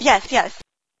 Yes.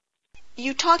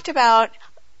 You talked about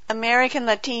American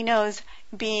Latinos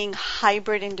being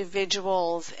hybrid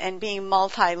individuals and being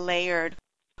multi-layered.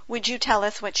 Would you tell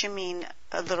us what you mean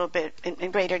a little bit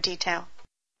in greater detail?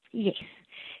 Yes.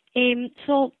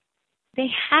 So the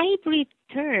hybrid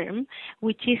term,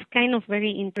 which is kind of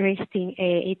very interesting,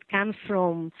 it comes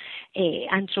from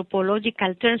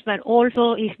anthropological terms, but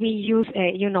also is being used,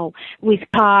 with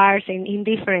cars and in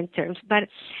different terms. But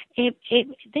there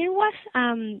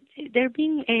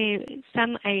been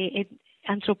some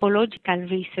anthropological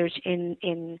research and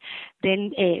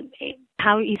then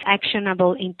how it's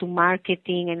actionable into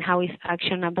marketing and how it's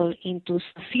actionable into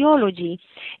sociology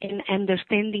and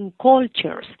understanding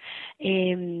cultures.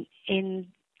 And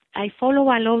I follow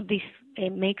a lot this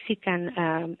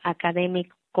Mexican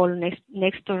academic called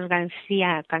Néstor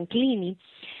García Canclini,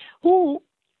 who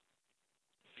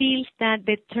feels that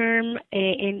the term,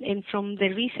 and from the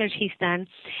research he's done,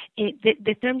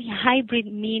 the term hybrid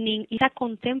meaning is a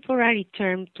contemporary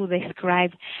term to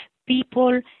describe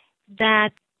people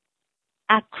that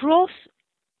across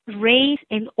race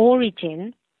and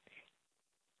origin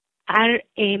are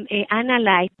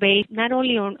analyzed based not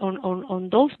only on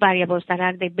those variables that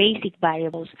are the basic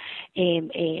variables.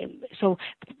 So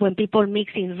when people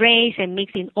mix in race and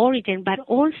mix in origin, but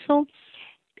also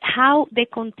how the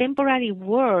contemporary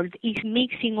world is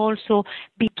mixing also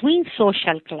between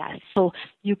social class. So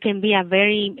you can be a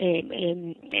very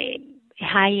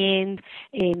high-end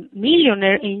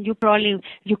millionaire, and you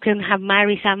can have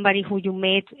married somebody who you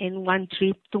met in one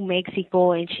trip to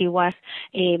Mexico, and she was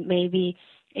maybe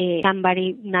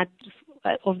somebody not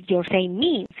of your same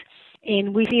means.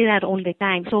 And we see that all the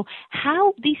time. So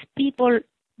how these people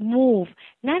move,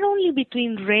 not only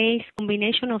between race,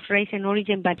 combination of race and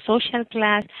origin, but social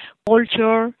class,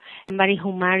 culture, somebody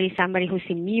who marries somebody who's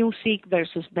in music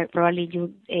versus probably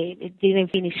you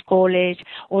didn't finish college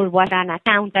or was an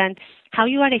accountant, how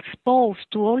you are exposed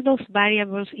to all those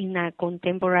variables in a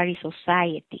contemporary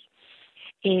society.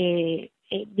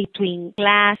 Between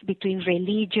class, between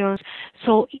religions.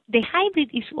 So the hybrid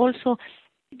is also,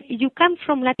 you come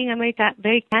from Latin America,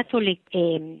 very Catholic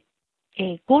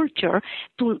culture,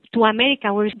 to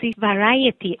America, where there's this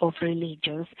variety of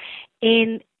religions.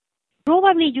 And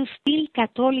probably you still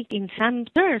Catholic in some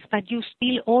terms, but you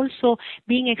still also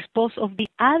being exposed of the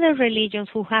other religions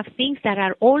who have things that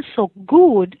are also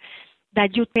good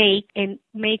that you take and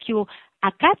make you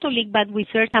a Catholic, but with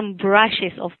certain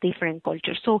brushes of different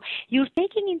cultures. So you're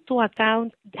taking into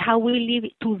account how we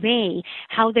live today,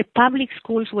 how the public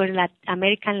schools where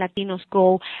American Latinos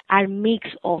go are mix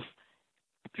of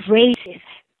races,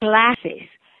 classes,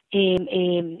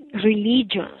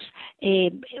 religions,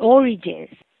 origins,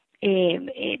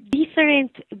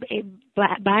 different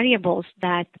variables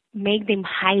that make them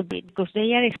hybrid because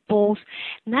they are exposed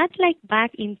not like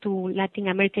back into Latin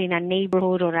America in a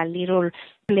neighborhood or a little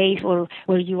place or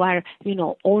where you are,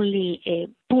 only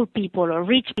poor people or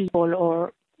rich people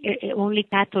or only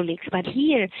Catholics, but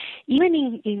here, even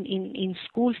in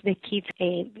schools, the kids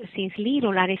since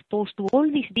little are exposed to all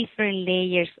these different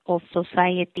layers of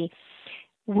society,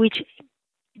 which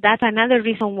that's another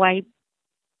reason why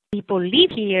people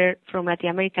live here from Latin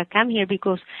America come here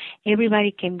because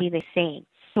everybody can be the same.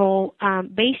 So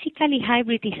basically,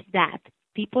 hybrid is that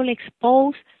people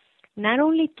exposed not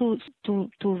only to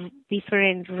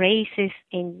different races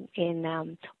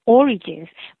and origins,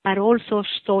 but also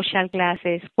social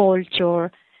classes,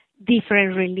 culture,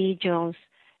 different religions,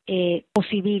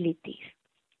 possibilities.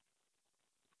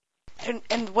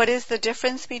 And what is the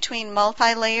difference between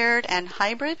multi-layered and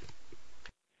hybrid?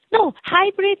 No,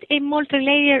 hybrid and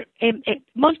multi-layer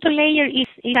is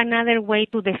another way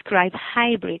to describe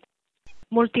hybrid.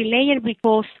 Multi-layer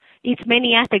because it's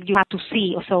many aspects you have to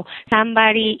see. So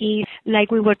somebody is,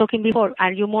 like we were talking before,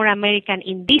 are you more American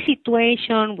in this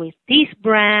situation with this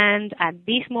brand at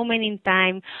this moment in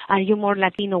time? Are you more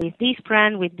Latino with this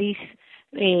brand, with this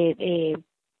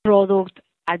product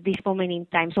at this moment in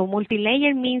time? So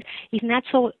multi-layer means it's not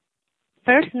so,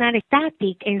 first, not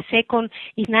static, and second,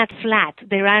 it's not flat.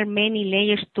 There are many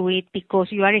layers to it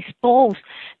because you are exposed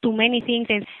to many things,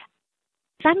 and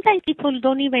sometimes people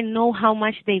don't even know how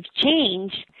much they've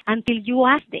changed until you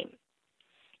ask them.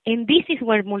 And this is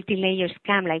where multi-layers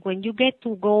come, like when you get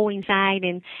to go inside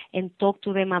and talk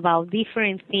to them about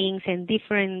different things and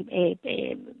different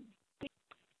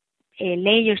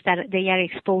layers that they are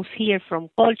exposed here from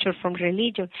culture, from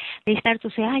religion, they start to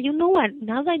say, you know what,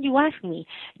 now that you ask me,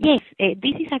 yes,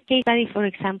 this is a case study, for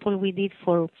example, we did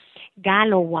for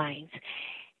Gallo wines.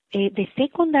 The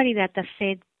secondary data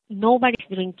said nobody's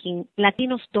drinking,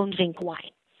 Latinos don't drink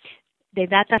wine. The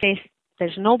data says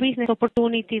there's no business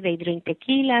opportunity, they drink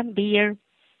tequila, beer,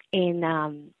 and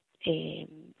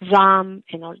rum,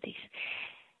 and all this.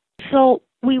 So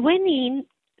we went in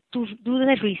to do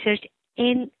the research,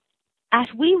 and as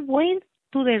we went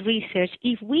to the research,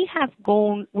 if we have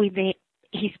gone with the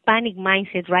Hispanic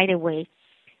mindset right away,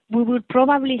 we would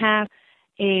probably have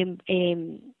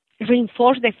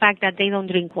reinforced the fact that they don't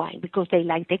drink wine because they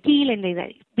like tequila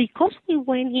and because we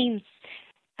went in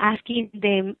asking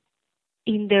them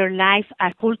in their life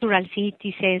as cultural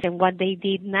citizens and what they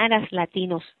did, not as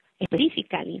Latinos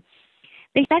specifically,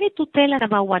 they started to tell us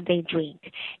about what they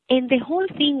drink. And the whole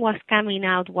thing was coming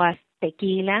out was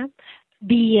tequila,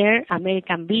 beer,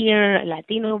 American beer,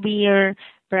 Latino beer,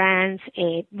 brands,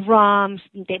 rums,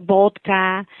 the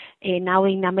vodka. Now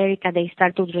in America they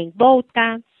start to drink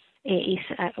vodka. It's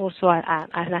also an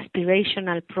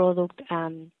aspirational product,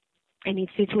 and it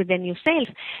fits with the new sales.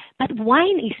 But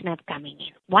wine is not coming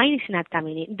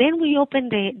in. Then we open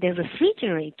the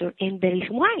refrigerator and there is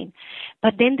wine.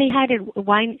 But then they had a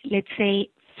wine, let's say,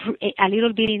 a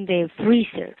little bit in the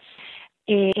freezer.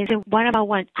 And so what about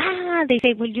wine? They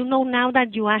say, well, now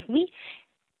that you ask me,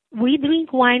 we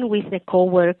drink wine with the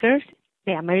coworkers,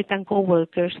 the American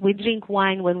coworkers. We drink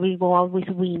wine when we go out with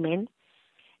women.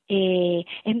 And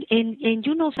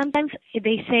sometimes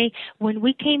they say when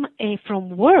we came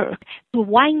from work to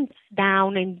wind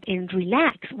down and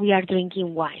relax, we are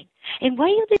drinking wine. And why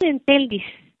you didn't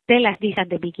tell us this at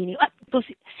the beginning? Because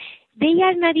they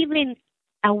are not even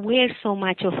aware so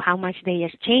much of how much they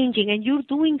are changing, and you're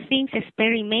doing things,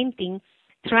 experimenting,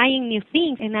 trying new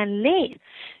things, and unless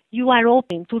you are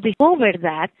open to discover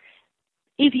that,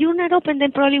 if you're not open,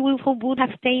 then probably we would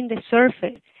have stayed in the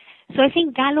surface. So I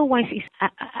think Gallo wines is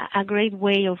a great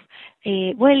way of,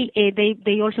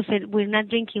 they also said we're not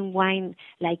drinking wine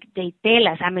like they tell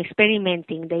us. I'm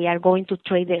experimenting. They are going to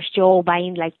Trader Joe,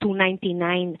 buying like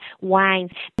 $2.99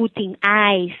 wines, putting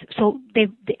ice. So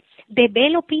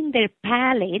developing their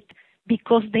palate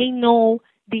because they know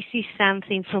this is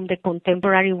something from the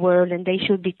contemporary world and they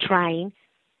should be trying.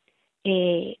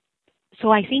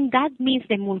 So I think that means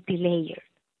the multi-layer.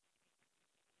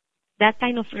 That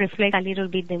kind of reflects a little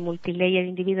bit the multi-layer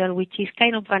individual, which is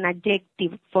kind of an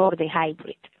adjective for the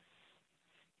hybrid.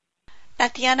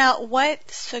 Tatiana,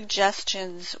 what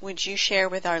suggestions would you share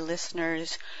with our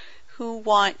listeners who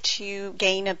want to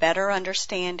gain a better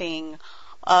understanding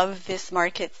of this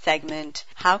market segment?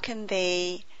 How can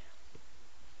they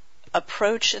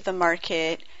approach the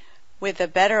market with a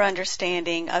better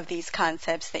understanding of these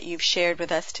concepts that you've shared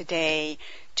with us today,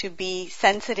 to be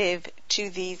sensitive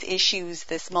to these issues,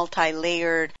 this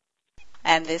multi-layered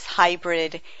and this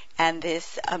hybrid and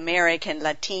this American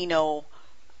Latino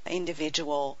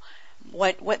individual?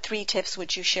 What 3 tips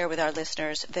would you share with our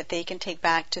listeners that they can take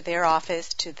back to their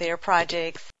office, to their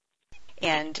projects,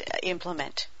 and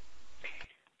implement?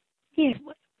 Yes,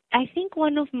 I think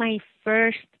one of my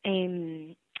first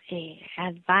advice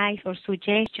or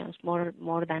suggestions,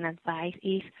 more than advice,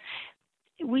 is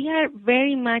we are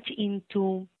very much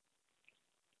into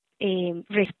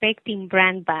respecting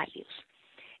brand values.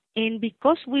 And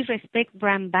because we respect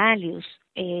brand values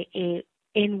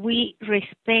and we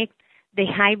respect the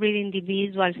hybrid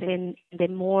individuals and the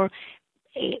more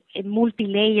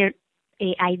multi-layered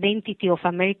identity of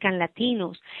American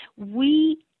Latinos,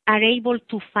 we are able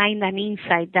to find an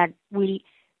insight that will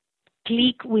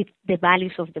click with the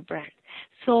values of the brand.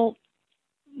 So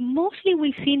mostly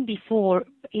we've seen before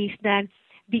is that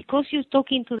because you're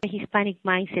talking to the Hispanic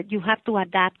mindset, you have to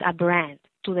adapt a brand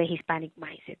to the Hispanic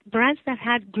mindset. Brands that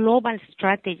had global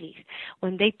strategies,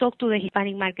 when they talk to the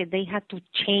Hispanic market, they had to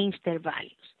change their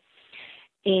values.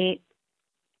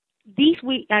 These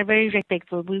we are very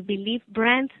respectful. We believe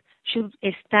brands should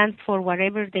stand for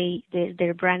whatever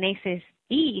their brand essence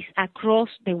is across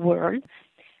the world,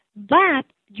 but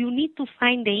you need to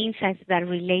find the insights that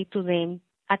relate to them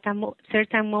at a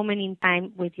certain moment in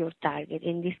time with your target,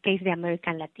 in this case, the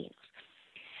American Latinos.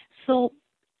 So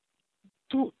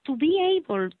to be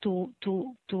able to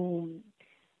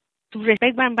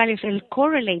respect brand values and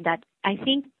correlate that, I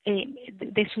think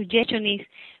the suggestion is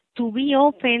to be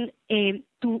open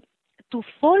to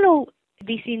follow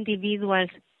these individuals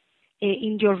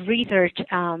in your research,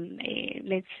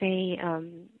 let's say,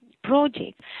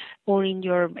 project or in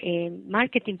your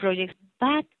marketing projects,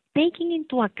 but taking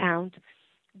into account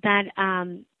that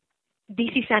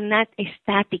this is not a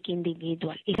static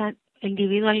individual. It's an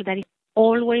individual that is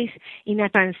always in a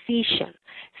transition,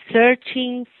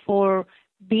 searching for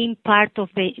being part of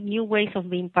the new ways of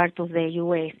being part of the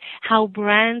U.S., how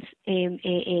brands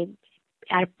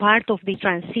are part of the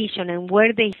transition and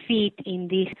where they fit in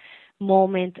this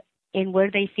moment and where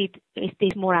they fit. Is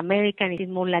this more American? Is it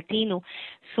more Latino?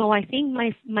 So I think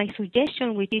my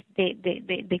suggestion, which is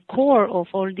the core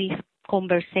of all this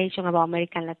conversation about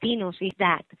American Latinos, is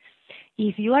that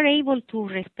if you are able to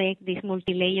respect this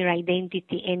multi-layer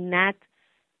identity and not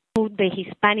put the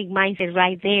Hispanic mindset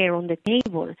right there on the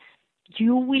table,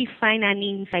 you will find an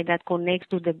insight that connects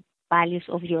to the values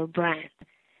of your brand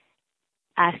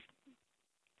as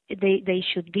they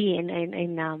should be.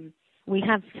 And we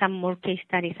have some more case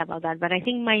studies about that. But I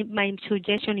think my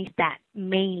suggestion is that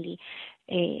mainly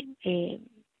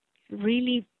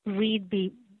really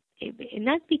read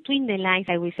not between the lines,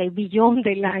 I would say beyond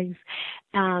the lines,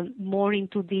 more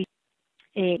into the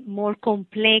more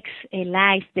complex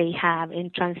life they have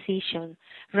in transition,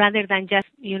 rather than just,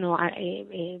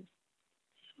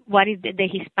 what is the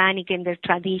Hispanic and their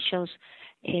traditions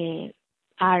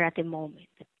are at the moment.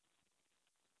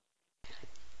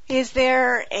 Is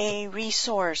there a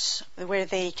resource where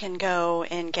they can go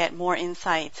and get more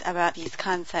insights about these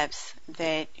concepts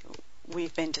that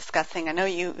we've been discussing? I know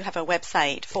you have a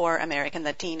website for American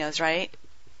Latinos, right?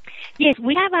 Yes,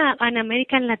 we have an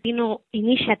American Latino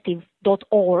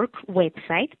Initiative.org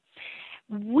website,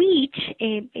 which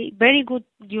very good.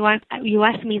 You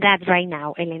asked me that right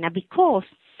now, Elena, because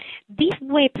this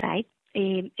website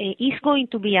is going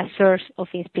to be a source of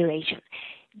inspiration.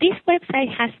 This website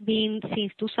has been,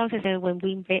 since 2007, when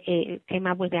we came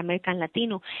up with the American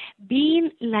Latino, being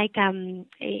like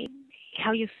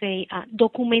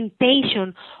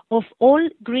documentation of all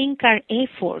green card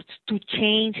efforts to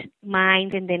change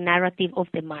minds and the narrative of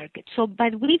the market. So,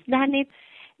 but we've done it.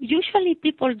 Usually,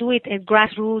 people do it at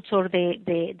grassroots or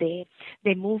the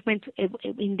movement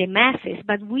in the masses,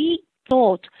 but we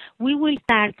thought we will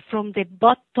start from the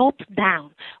top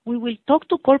down. We will talk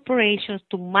to corporations,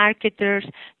 to marketers,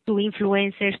 to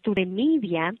influencers, to the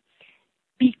media,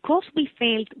 because we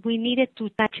felt we needed to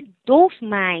touch those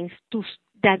minds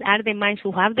that are the minds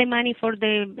who have the money for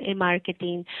the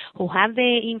marketing, who have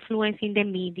the influence in the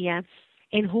media,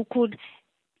 and who could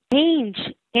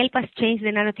help us change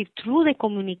the narrative through the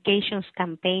communications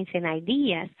campaigns and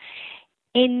ideas.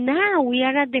 And now we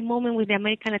are at the moment with the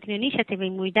American Latino Initiative,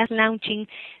 and we're just launching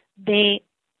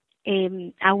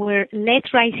our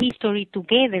Let's Write History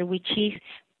Together, which is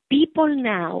people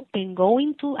now can go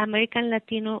into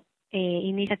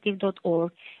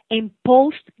AmericanLatinoInitiative.org and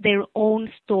post their own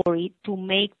story to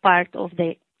make part of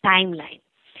the timeline.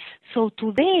 So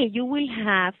today you will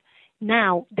have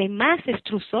now the masses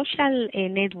through social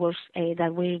networks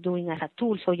that we're doing as a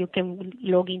tool. So you can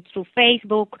log in through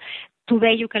Facebook.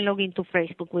 Today you can log into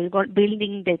Facebook. We're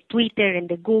building the Twitter and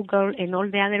the Google and all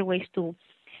the other ways to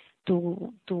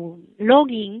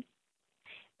log in.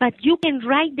 But you can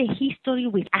write the history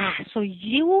with us. So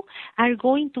you are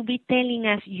going to be telling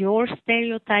us your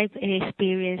stereotype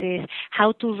experiences,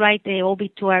 how to write the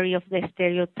obituary of the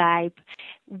stereotype.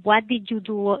 What did you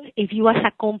do? If you as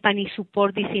a company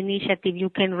support this initiative, you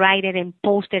can write it and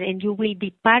post it, and you will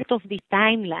be part of the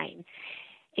timeline.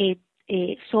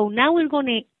 So now we're going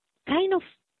to kind of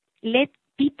let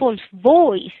people's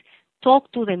voice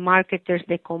talk to the marketers,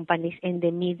 the companies, and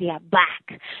the media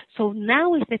back. So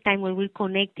now is the time when we're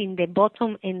connecting the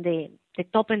bottom and the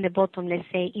top and the bottom, let's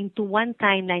say, into one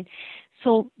timeline.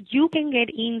 So you can get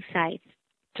insights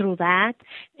through that.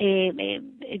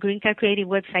 Green Card Creative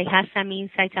website has some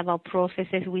insights about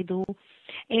processes we do.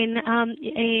 And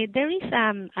there is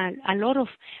a lot of,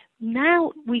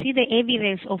 now we see the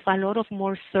evidence of a lot of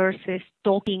more sources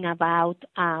talking about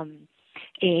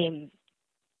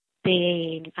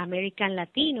the American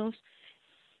Latinos,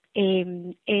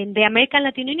 and the American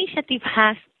Latino Initiative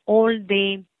has all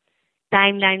the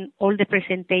timeline, all the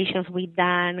presentations we've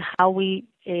done, how we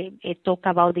talk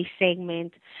about this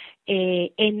segment,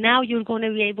 and now you're going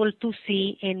to be able to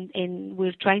see, and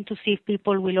we're trying to see if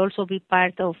people will also be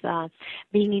part of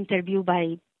being interviewed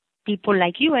by people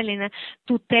like you, Elena,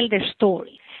 to tell their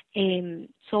story.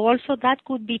 So also that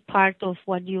could be part of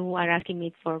what you are asking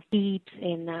me for, tips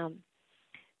and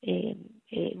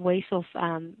ways of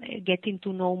getting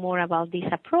to know more about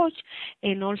this approach,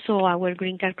 and also our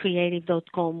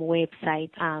greencardcreative.com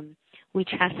website,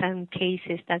 which has some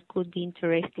cases that could be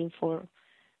interesting for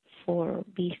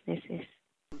businesses.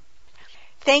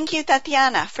 Thank you,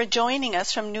 Tatiana, for joining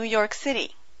us from New York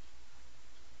City.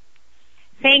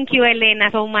 Thank you,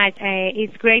 Elena, so much.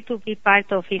 It's great to be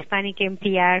part of Hispanic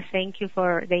NPR. Thank you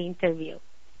for the interview.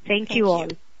 Thank you all.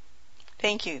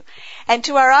 Thank you. And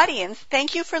to our audience,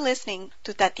 thank you for listening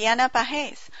to Tatiana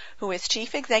Pages, who is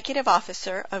Chief Executive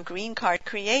Officer of Green Card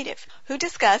Creative, who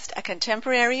discussed a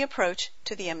contemporary approach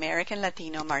to the American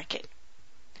Latino market.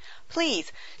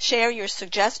 Please share your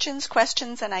suggestions,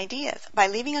 questions, and ideas by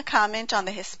leaving a comment on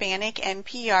the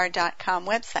HispanicNPR.com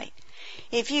website.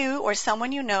 If you or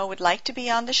someone you know would like to be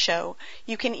on the show,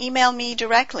 you can email me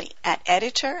directly at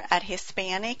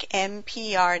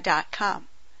editor@HispanicNPR.com.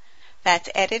 That's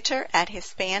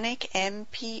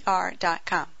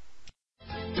editor@HispanicNPR.com.